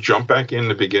they'll jump back in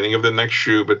the beginning of the next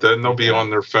shoe, but then they'll be on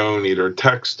their phone, either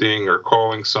texting or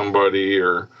calling somebody,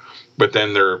 but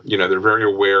then they're very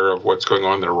aware of what's going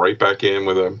on. They're right back in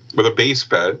with a base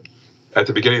bet at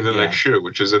the beginning of the next shoe,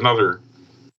 which is another,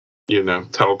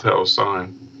 telltale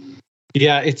sign.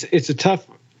 Yeah, it's a tough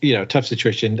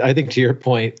situation. I think, to your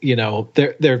point,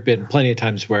 there have been plenty of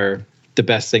times where the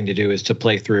best thing to do is to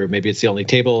play through. Maybe it's the only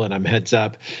table and I'm heads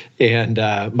up. And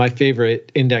my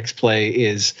favorite index play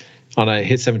is on a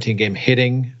hit 17 game,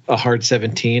 hitting a hard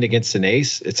 17 against an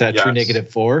ace. It's at true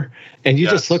 -4. And you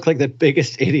just look like the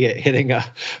biggest idiot hitting a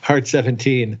hard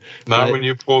 17. When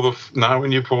you pull the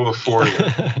 40.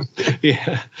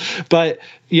 Yeah. But,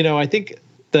 I think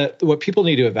that what people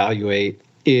need to evaluate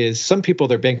is, some people,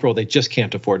 their bankroll, they just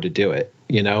can't afford to do it,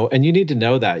 and you need to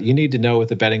know that. You need to know with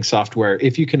the betting software,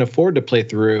 if you can afford to play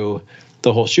through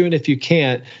the whole shoe, and if you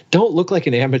can't, don't look like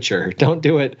an amateur. Don't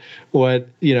do it what,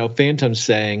 Phantom's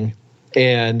saying,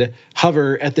 and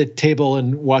hover at the table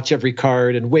and watch every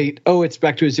card and wait, it's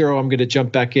back to a 0, I'm going to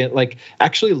jump back in. Like,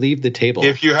 actually leave the table.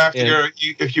 If you have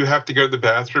to go to the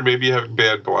bathroom, maybe you have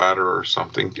bad bladder or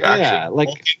something. Actually,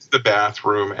 walk into the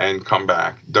bathroom and come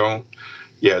back. Don't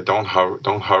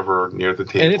hover near the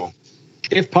table.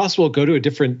 And if possible, go to a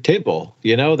different table.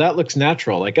 That looks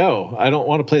natural. Like, I don't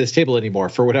want to play this table anymore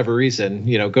for whatever reason.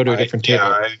 Go to a different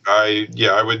table. I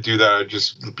would do that. I'd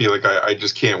just be like, I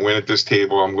just can't win at this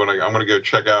table. I'm gonna go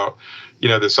check out,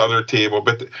 this other table.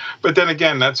 But then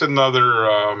again, that's another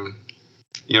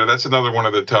one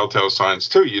of the telltale signs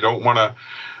too. You don't want to.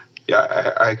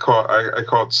 Yeah, I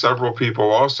caught several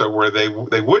people also where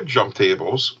they would jump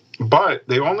tables, but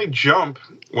they only jump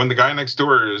when the guy next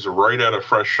door is right at a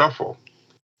fresh shuffle.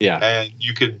 Yeah. And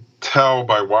you could tell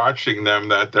by watching them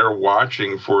that they're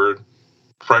watching for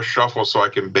fresh shuffle so I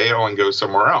can bail and go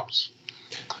somewhere else.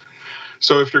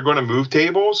 So if you're going to move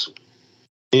tables,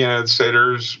 say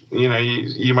there's,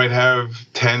 you might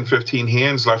have 10, 15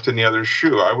 hands left in the other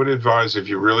shoe. I would advise, if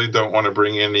you really don't want to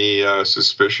bring any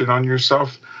suspicion on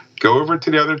yourself, go over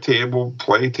to the other table,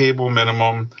 play table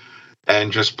minimum,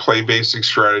 and just play basic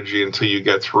strategy until you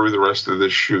get through the rest of the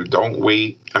shoe. Don't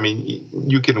wait. I mean,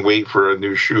 you can wait for a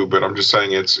new shoe, but I'm just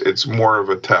saying it's more of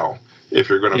a tell if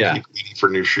you're going to keep waiting for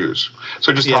new shoes.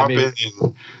 So just hop in,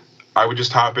 and I would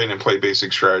just hop in and play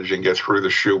basic strategy and get through the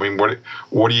shoe. I mean, what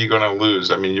are you going to lose?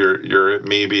 I mean, you're at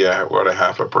maybe a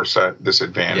 0.5%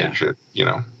 disadvantage.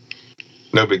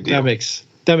 No big deal.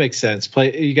 That makes sense.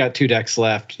 You got 2 decks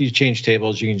left. You change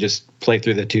tables. You can just play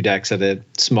through the 2 decks at a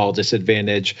small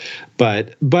disadvantage.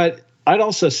 But I'd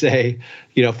also say,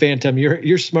 Phantom,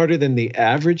 you're smarter than the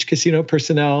average casino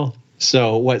personnel.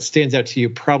 So what stands out to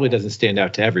you probably doesn't stand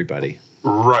out to everybody.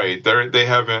 Right. They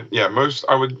haven't. Yeah. Most.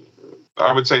 I would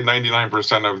say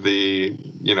 99% of the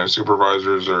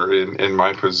supervisors are in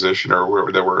my position,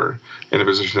 or that were in a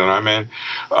position that I'm in.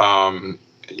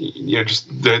 just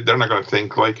they're not going to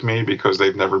think like me because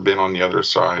they've never been on the other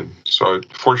side. So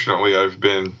fortunately, I've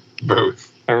been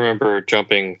both. I remember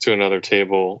jumping to another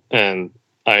table and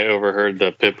I overheard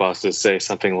the pit bosses say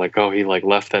something like, "Oh, he like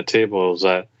left that table. Was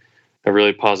that a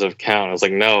really positive count?" I was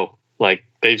like, "No, like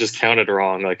they just counted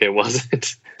wrong. Like it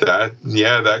wasn't."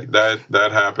 That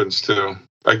happens too.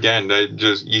 Again, they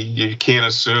just you can't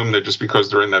assume that just because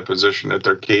they're in that position that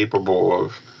they're capable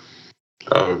of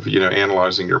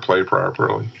analyzing your play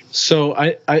properly. So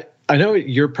I know at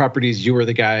your properties you were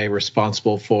the guy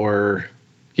responsible for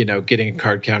getting a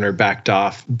card counter backed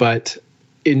off, but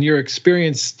in your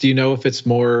experience, do you know if it's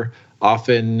more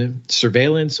often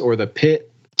surveillance or the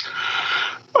pit?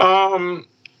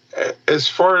 As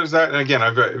far as that, and again,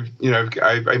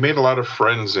 I made a lot of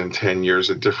friends in 10 years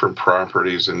at different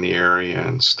properties in the area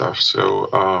and stuff.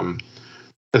 So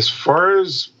as far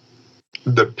as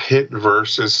the pit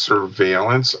versus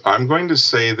surveillance, I'm going to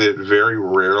say that very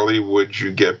rarely would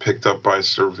you get picked up by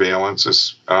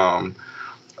surveillance,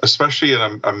 especially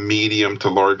in a medium to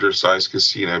larger size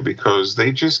casino, because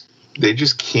they just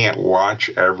can't watch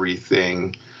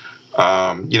everything,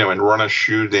 and run a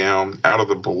shoe down out of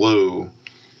the blue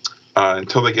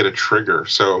until they get a trigger.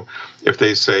 So if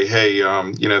they say, hey,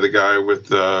 the guy with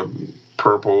the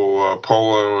purple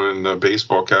polo and the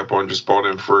baseball cap on just bought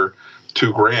him for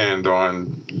 $2,000 on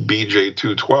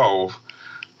BJA083,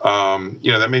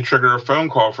 that may trigger a phone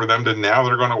call for them now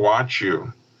they're going to watch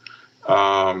you.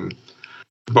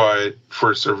 But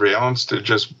for surveillance to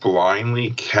just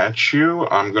blindly catch you,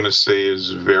 I'm going to say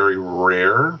is very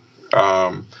rare.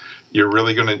 You're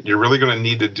really going to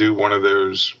need to do one of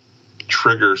those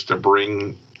triggers to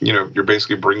bring, you're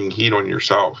basically bringing heat on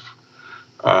yourself.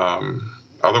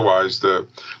 Otherwise, the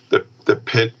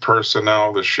pit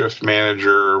personnel, the shift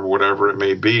manager, whatever it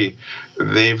may be,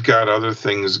 they've got other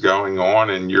things going on,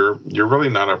 and you're really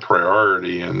not a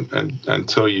priority, and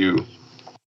until you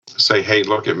say, hey,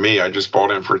 look at me, I just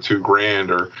bought in for $2,000,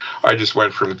 or I just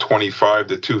went from 25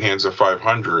 to 2 hands of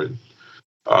 500.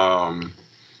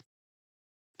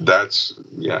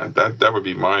 That would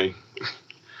be my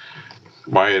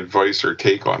advice or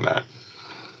take on that.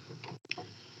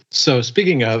 So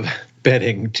speaking of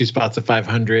betting 2 spots of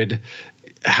 500,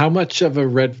 how much of a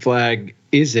red flag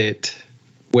is it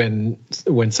when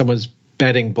someone's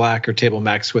betting black or table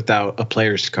max without a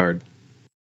player's card?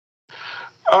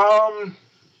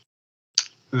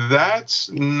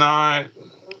 That's not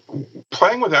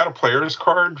playing without a player's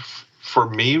card for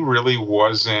me really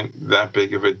wasn't that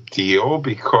big of a deal,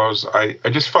 because I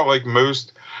just felt like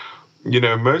most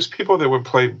people that would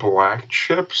play black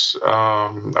chips,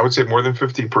 I would say more than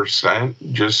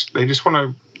 50%, they just want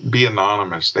to be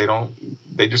anonymous. They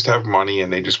just have money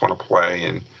and they just want to play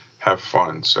and have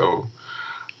fun. So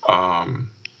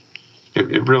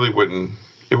it really wouldn't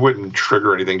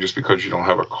trigger anything just because you don't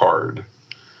have a card.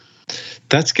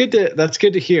 That's good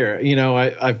to hear.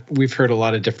 We've heard a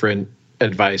lot of different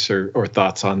advice or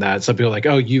thoughts on that. Some people are like,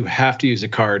 oh, you have to use a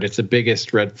card. It's the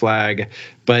biggest red flag.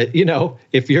 But,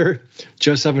 if you're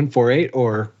Joe748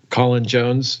 or Colin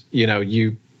Jones,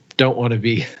 you don't want to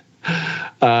be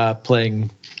playing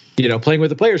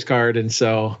with a player's card. And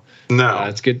so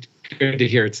it's good to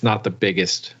hear it's not the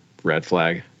biggest red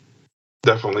flag.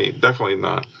 Definitely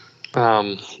not.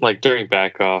 Like during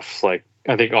backoff, like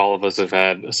I think all of us have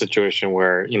had a situation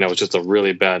where, it's just a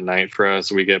really bad night for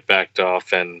us. We get backed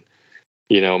off and,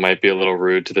 might be a little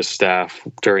rude to the staff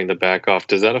during the back off.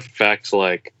 Does that affect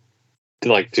do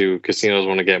casinos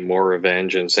want to get more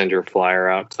revenge and send your flyer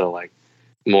out to like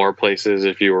more places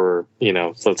if you were,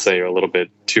 let's say a little bit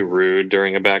too rude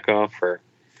during a back off? Or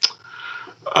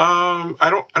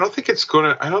I don't think it's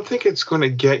gonna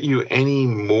get you any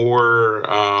more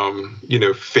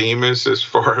famous as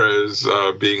far as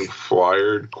being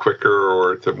flyered quicker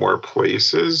or to more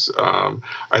places.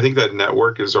 I think that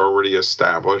network is already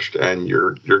established, and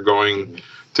you're going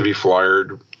to be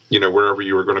flyered wherever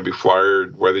you were going to be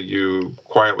flyered, whether you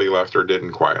quietly left or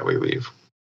didn't quietly leave.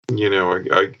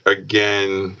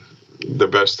 Again, the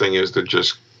best thing is to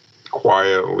just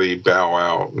quietly bow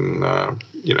out and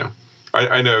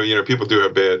I know, people do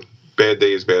have bad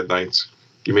days, bad nights.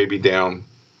 You may be down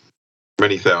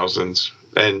many thousands,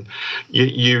 and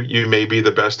you may be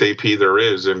the best AP there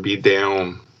is and be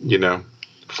down,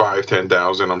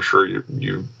 5,000-10,000. I'm sure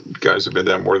you guys have been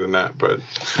down more than that, but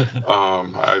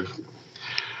I've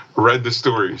read the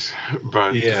stories.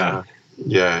 But the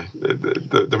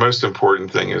most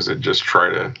important thing is to just try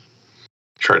to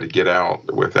get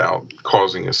out without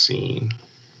causing a scene,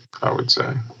 I would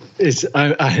say.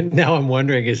 Now I'm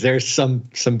wondering, is there some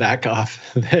back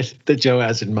off that Joe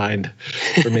has in mind,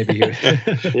 or maybe you?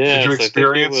 Yeah, did you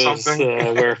experience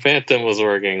something where Phantom was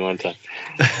working one time.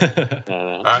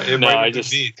 It might have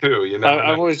been me too. You know,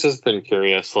 I've always just been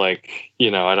curious. Like,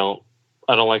 you know, I don't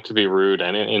like to be rude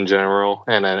and in general,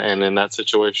 and in that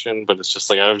situation. But it's just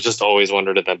like I've just always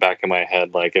wondered in the back of my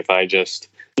head, like if I just,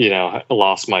 you know,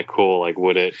 lost my cool, like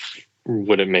would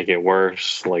it make it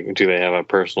worse? Like, do they have a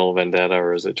personal vendetta,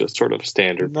 or is it just sort of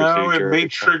standard procedure? No, it may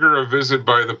trigger a visit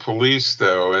by the police,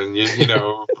 though, and you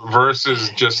know, versus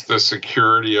just the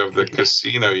security of the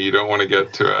casino. You don't want to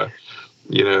get to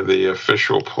the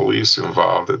official police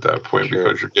involved at that point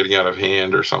because you're getting out of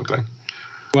hand or something.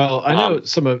 Well, I know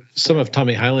some of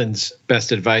Tommy Hyland's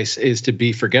best advice is to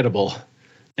be forgettable,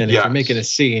 and if you're making a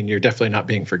scene, you're definitely not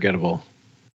being forgettable.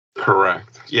 Correct.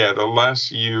 Yeah, the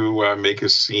less you make a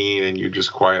scene and you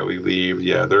just quietly leave,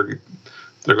 they're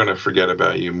going to forget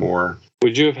about you more.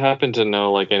 Would you have happened to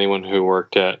know like anyone who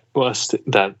worked at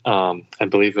that? I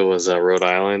believe it was Rhode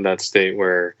Island, that state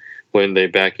where when they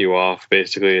back you off,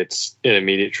 basically it's an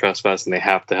immediate trespass, and they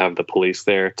have to have the police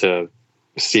there to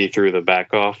see through the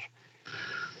back off.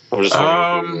 I'm just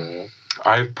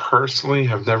I personally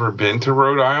have never been to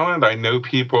Rhode Island. I know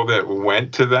people that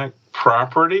went to that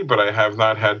property, but I have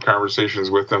not had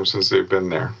conversations with them since they've been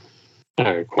there. All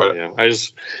right, cool. But yeah, I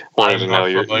just wanted to know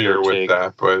your with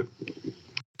that, but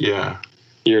yeah,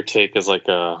 your take is like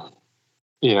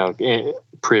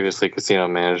previously casino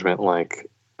management. Like,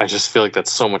 I just feel like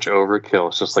that's so much overkill.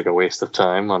 It's just like a waste of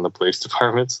time on the police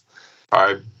departments.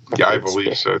 I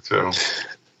believe so too.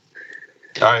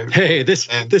 Hey,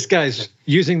 this guy's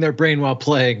using their brain while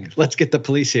playing. Let's get the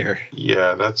police here.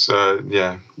 Yeah, that's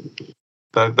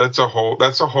That's a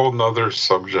whole nother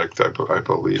subject, I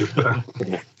believe.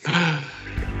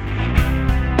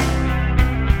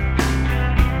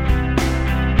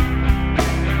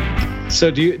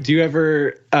 So do you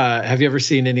ever have you ever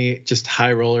seen any just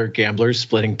high roller gamblers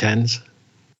splitting tens?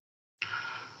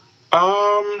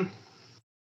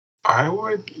 I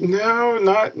would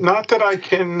not that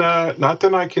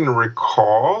I can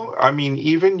recall. I mean,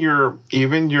 even your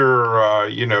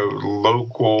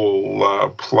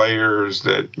local players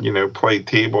that play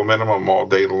table minimum all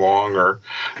day long, or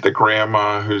the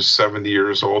grandma who's 70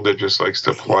 years old that just likes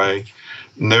to play,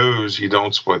 knows you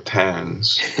don't split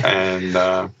tens, and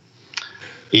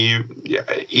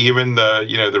even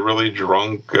the really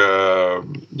drunk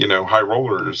high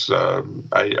rollers,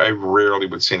 I rarely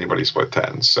would see anybody split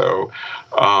tens. So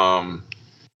I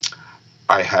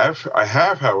have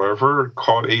however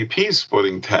caught AP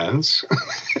splitting tens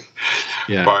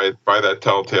by that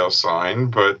telltale sign,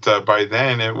 but by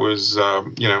then it was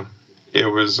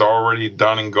it was already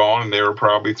done and gone, and they were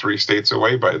probably 3 states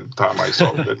away by the time I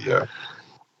saw the video.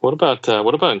 What about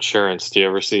insurance? Do you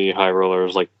ever see high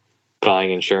rollers like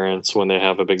buying insurance when they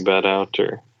have a big bet out,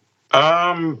 or?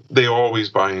 They always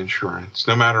buy insurance,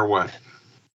 no matter what.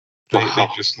 They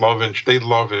just love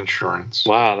insurance.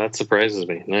 Wow, that surprises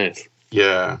me. Nice.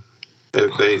 Yeah,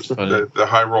 the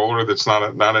high roller that's not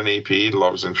an AP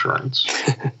loves insurance.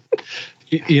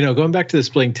 Going back to the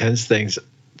splitting tens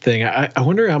thing, I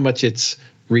wonder how much it's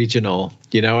regional.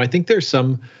 I think there's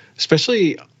some,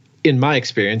 especially in my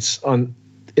experience in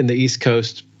the East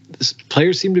Coast,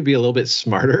 players seem to be a little bit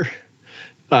smarter.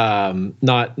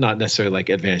 Not necessarily like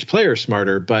advantage player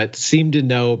smarter, but seem to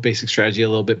know basic strategy a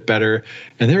little bit better.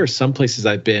 And there are some places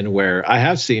I've been where I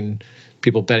have seen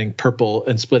people betting purple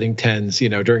and splitting tens,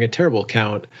 during a terrible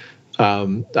count. I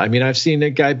mean, I've seen a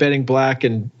guy betting black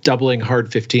and doubling hard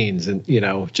 15s, and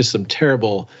just some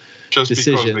terrible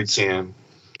decisions. Because they can.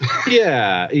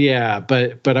 Yeah,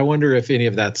 but I wonder if any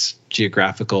of that's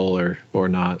geographical or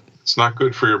not. It's not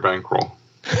good for your bankroll.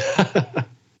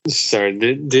 Sorry,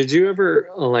 did you ever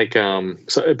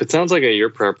so it sounds like at your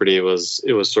property it was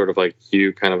sort of like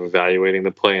you kind of evaluating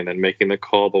the play and then making the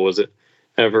call, but was it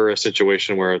ever a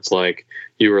situation where it's like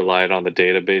you relied on the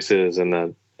databases and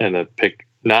the pick,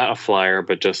 not a flyer,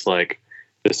 but just like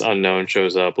this unknown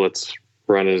shows up, let's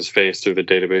run his face through the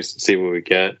database and see what we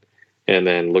get, and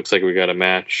then looks like we got a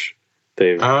match?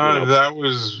 That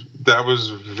was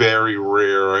very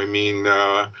rare. I mean,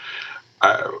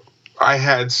 I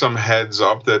had some heads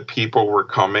up that people were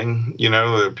coming,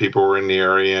 that people were in the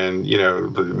area and,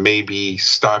 maybe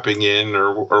stopping in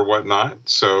or whatnot.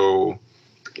 So,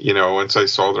 once I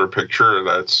saw their picture,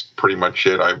 that's pretty much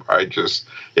it. I just,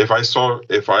 if I saw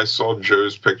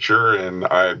Joe's picture and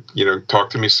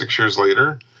talked to me 6 years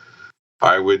later,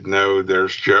 I would know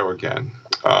there's Joe again.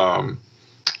 And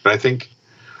I think,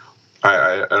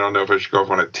 I don't know if I should go off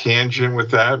on a tangent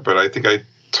with that, but I think I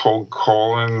told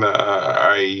Colin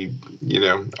I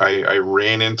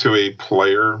ran into a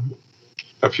player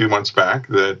a few months back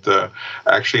that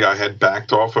actually I had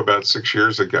backed off about 6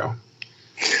 years ago,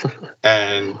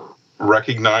 and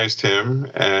recognized him,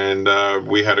 and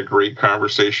we had a great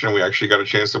conversation. We actually got a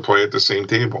chance to play at the same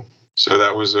table. So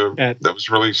that was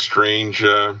really strange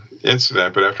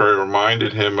incident. But after I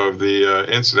reminded him of the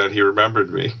incident, he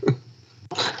remembered me.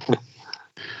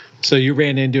 So you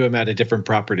ran into him at a different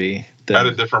property. At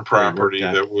a different property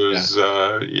that was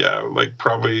like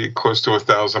probably close to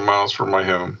 1,000 miles from my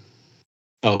home.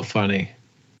 Oh, funny.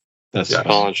 That's funny.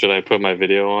 Colin, should I put my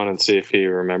video on and see if he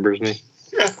remembers me?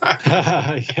 Yeah,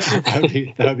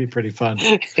 that would be pretty fun.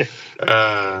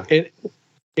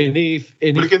 Any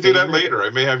we can do that later. I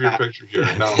may have your picture here.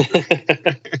 No.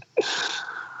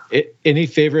 Any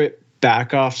favorite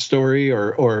backoff story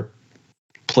or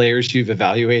players you've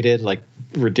evaluated, like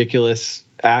ridiculous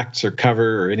acts or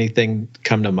cover or anything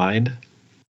come to mind?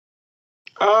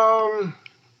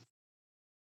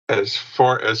 As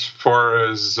far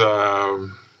as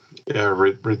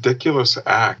ridiculous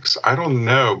acts, I don't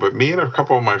know, but me and a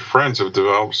couple of my friends have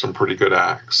developed some pretty good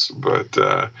acts. But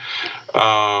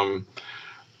I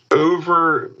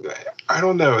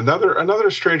don't know, another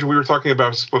strange, we were talking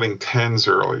about splitting tens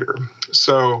earlier.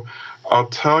 So I'll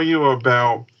tell you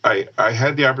about, I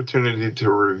had the opportunity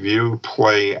to review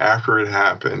play after it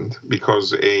happened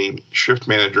because a shift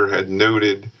manager had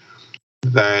noted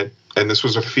that, and this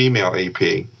was a female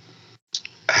AP,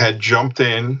 had jumped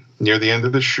in near the end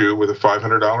of the shoe with a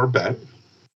 $500 bet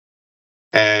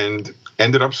and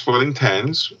ended up splitting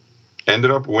tens, ended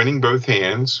up winning both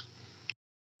hands,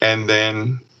 and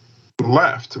then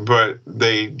left. But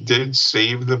they did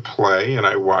save the play, and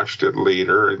I watched it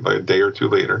later, like a day or two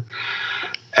later.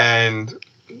 And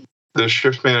the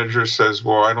shift manager says,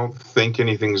 well, I don't think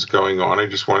anything's going on. I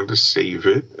just wanted to save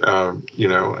it,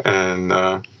 and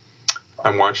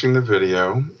I'm watching the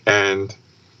video. And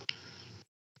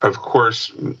of course,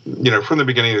 from the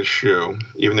beginning of the shoe,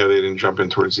 even though they didn't jump in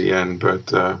towards the end, but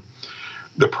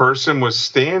the person was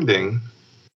standing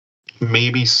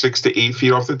maybe 6 to 8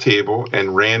 feet off the table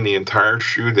and ran the entire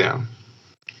shoe down.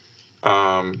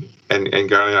 And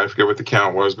got, I forget what the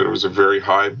count was, but it was a very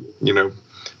high,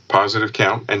 positive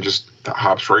count, and just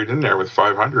hops right in there with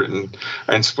 500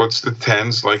 and splits the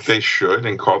tens like they should,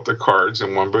 and caught the cards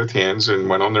and won both hands and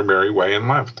went on their merry way and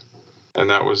left. And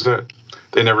that was it.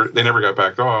 They never got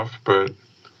back off, but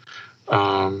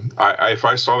if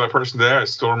I saw that person today, I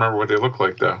still remember what they looked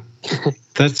like, though.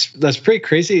 That's pretty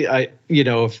crazy.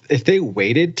 If they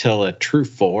waited till a true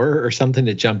 4 or something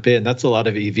to jump in, that's a lot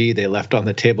of EV they left on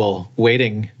the table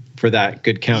waiting for that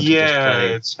good count to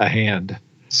just play a hand.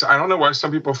 So I don't know why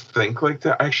some people think like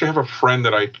that. I actually have a friend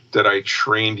that I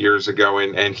trained years ago,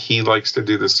 and he likes to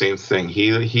do the same thing.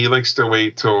 He likes to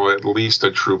wait till at least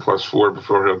a true +4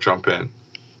 before he'll jump in.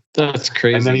 That's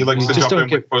crazy. And then he likes to jump in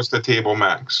with close to table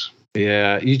max.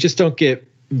 Yeah, you just don't get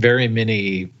very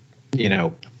many,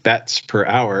 bets per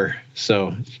hour,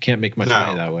 so you can't make much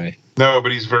money that way. No,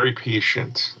 but he's very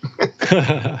patient.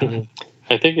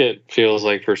 I think it feels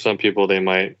like for some people they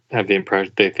might have the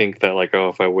impression, they think that like, oh,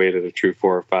 if I waited a true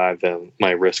 4 or 5, then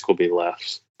my risk will be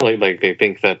less. Like they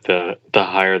think that the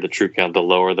higher the true count, the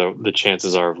lower the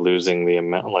chances are of losing the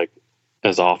amount, like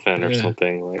as often or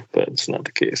something. Like, but it's not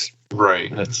the case.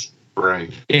 Right. That's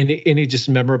right. Any just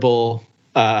memorable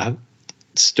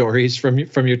stories from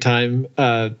your time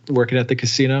working at the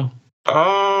casino?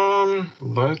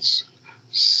 Let's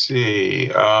see.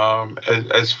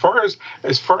 As far as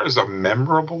a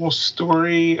memorable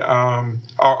story,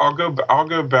 I'll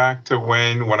go back to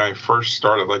when I first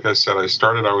started. Like I said,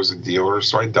 I was a dealer,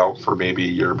 so I dealt for maybe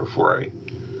a year before I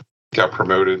got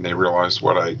promoted, and they realized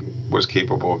what I was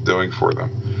capable of doing for them.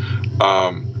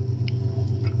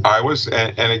 I was,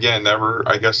 and again,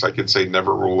 I guess I could say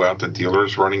never rule out the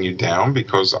dealers running you down,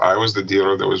 because I was the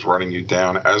dealer that was running you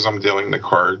down as I'm dealing the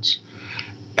cards,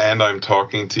 and I'm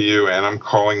talking to you, and I'm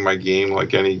calling my game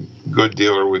like any good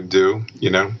dealer would do,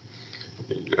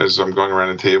 as I'm going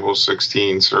around the table,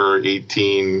 16, sir,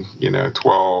 18,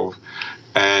 12,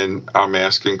 and I'm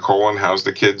asking Colin, how's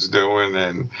the kids doing?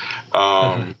 And,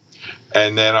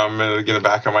 and then I'm in the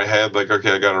back of my head, like,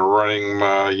 okay, I got a running,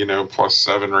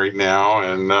 +7 right now.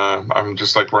 And I'm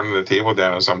just like running the table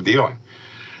down as I'm dealing.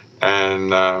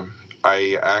 And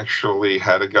I actually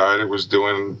had a guy that was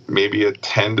doing maybe a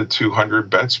 10 to 200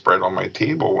 bet spread on my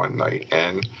table one night.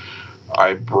 And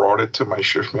I brought it to my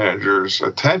shift manager's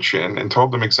attention and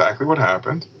told them exactly what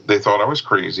happened. They thought I was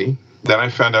crazy. Then I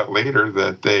found out later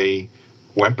that they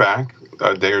went back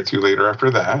a day or two later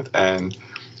after that and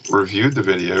reviewed the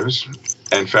videos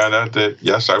and found out that,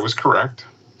 yes, I was correct.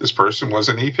 this person was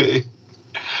an EP.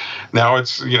 Now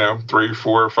it's, 3,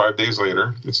 4, or 5 days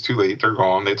later. It's too late. They're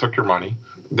gone. They took your money.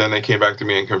 Then they came back to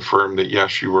me and confirmed that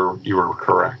yes, you were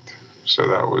correct. So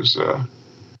that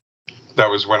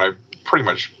was when I pretty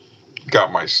much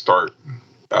got my start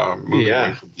moving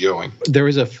away from dealing. There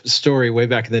was a story way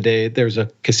back in the day. There was a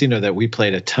casino that we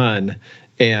played a ton,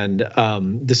 and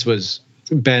this was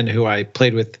Ben, who I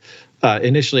played with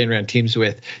initially and ran teams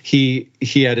with. He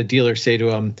had a dealer say to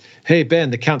him, "Hey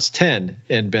Ben, the count's 10."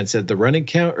 And Ben said, "The running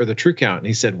count or the true count?" And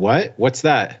he said, "What? What's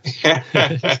that?"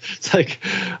 It's like,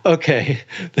 okay,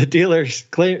 the dealer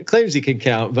claims he can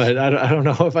count, but I don't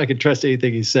know if I can trust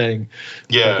anything he's saying.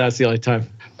 Yeah, but that's the only time.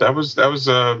 That was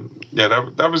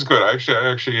good.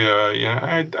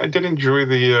 I did enjoy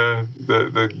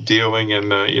the dealing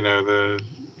and the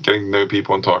getting to know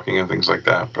people and talking and things like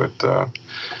that. But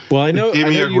well, I know it gave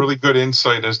me a really good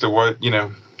insight as to what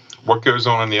goes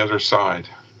on the other side.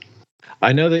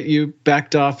 I know that you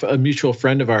backed off a mutual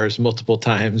friend of ours multiple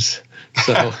times,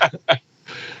 so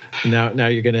now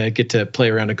you're gonna get to play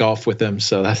around a golf with them.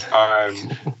 So that's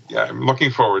I'm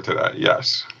looking forward to that.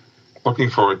 Yes,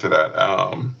 looking forward to that.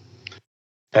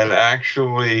 And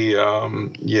actually,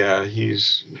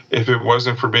 he's, if it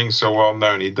wasn't for being so well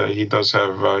known, he does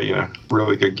have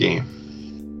really good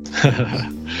game.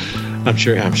 I'm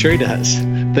sure he does.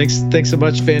 Thanks so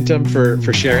much, Phantom,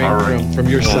 for sharing from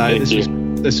your side.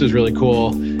 This was really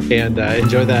cool, and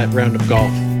enjoy that round of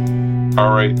golf.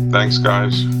 All right, thanks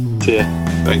guys. See ya.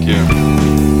 Thank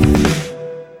you.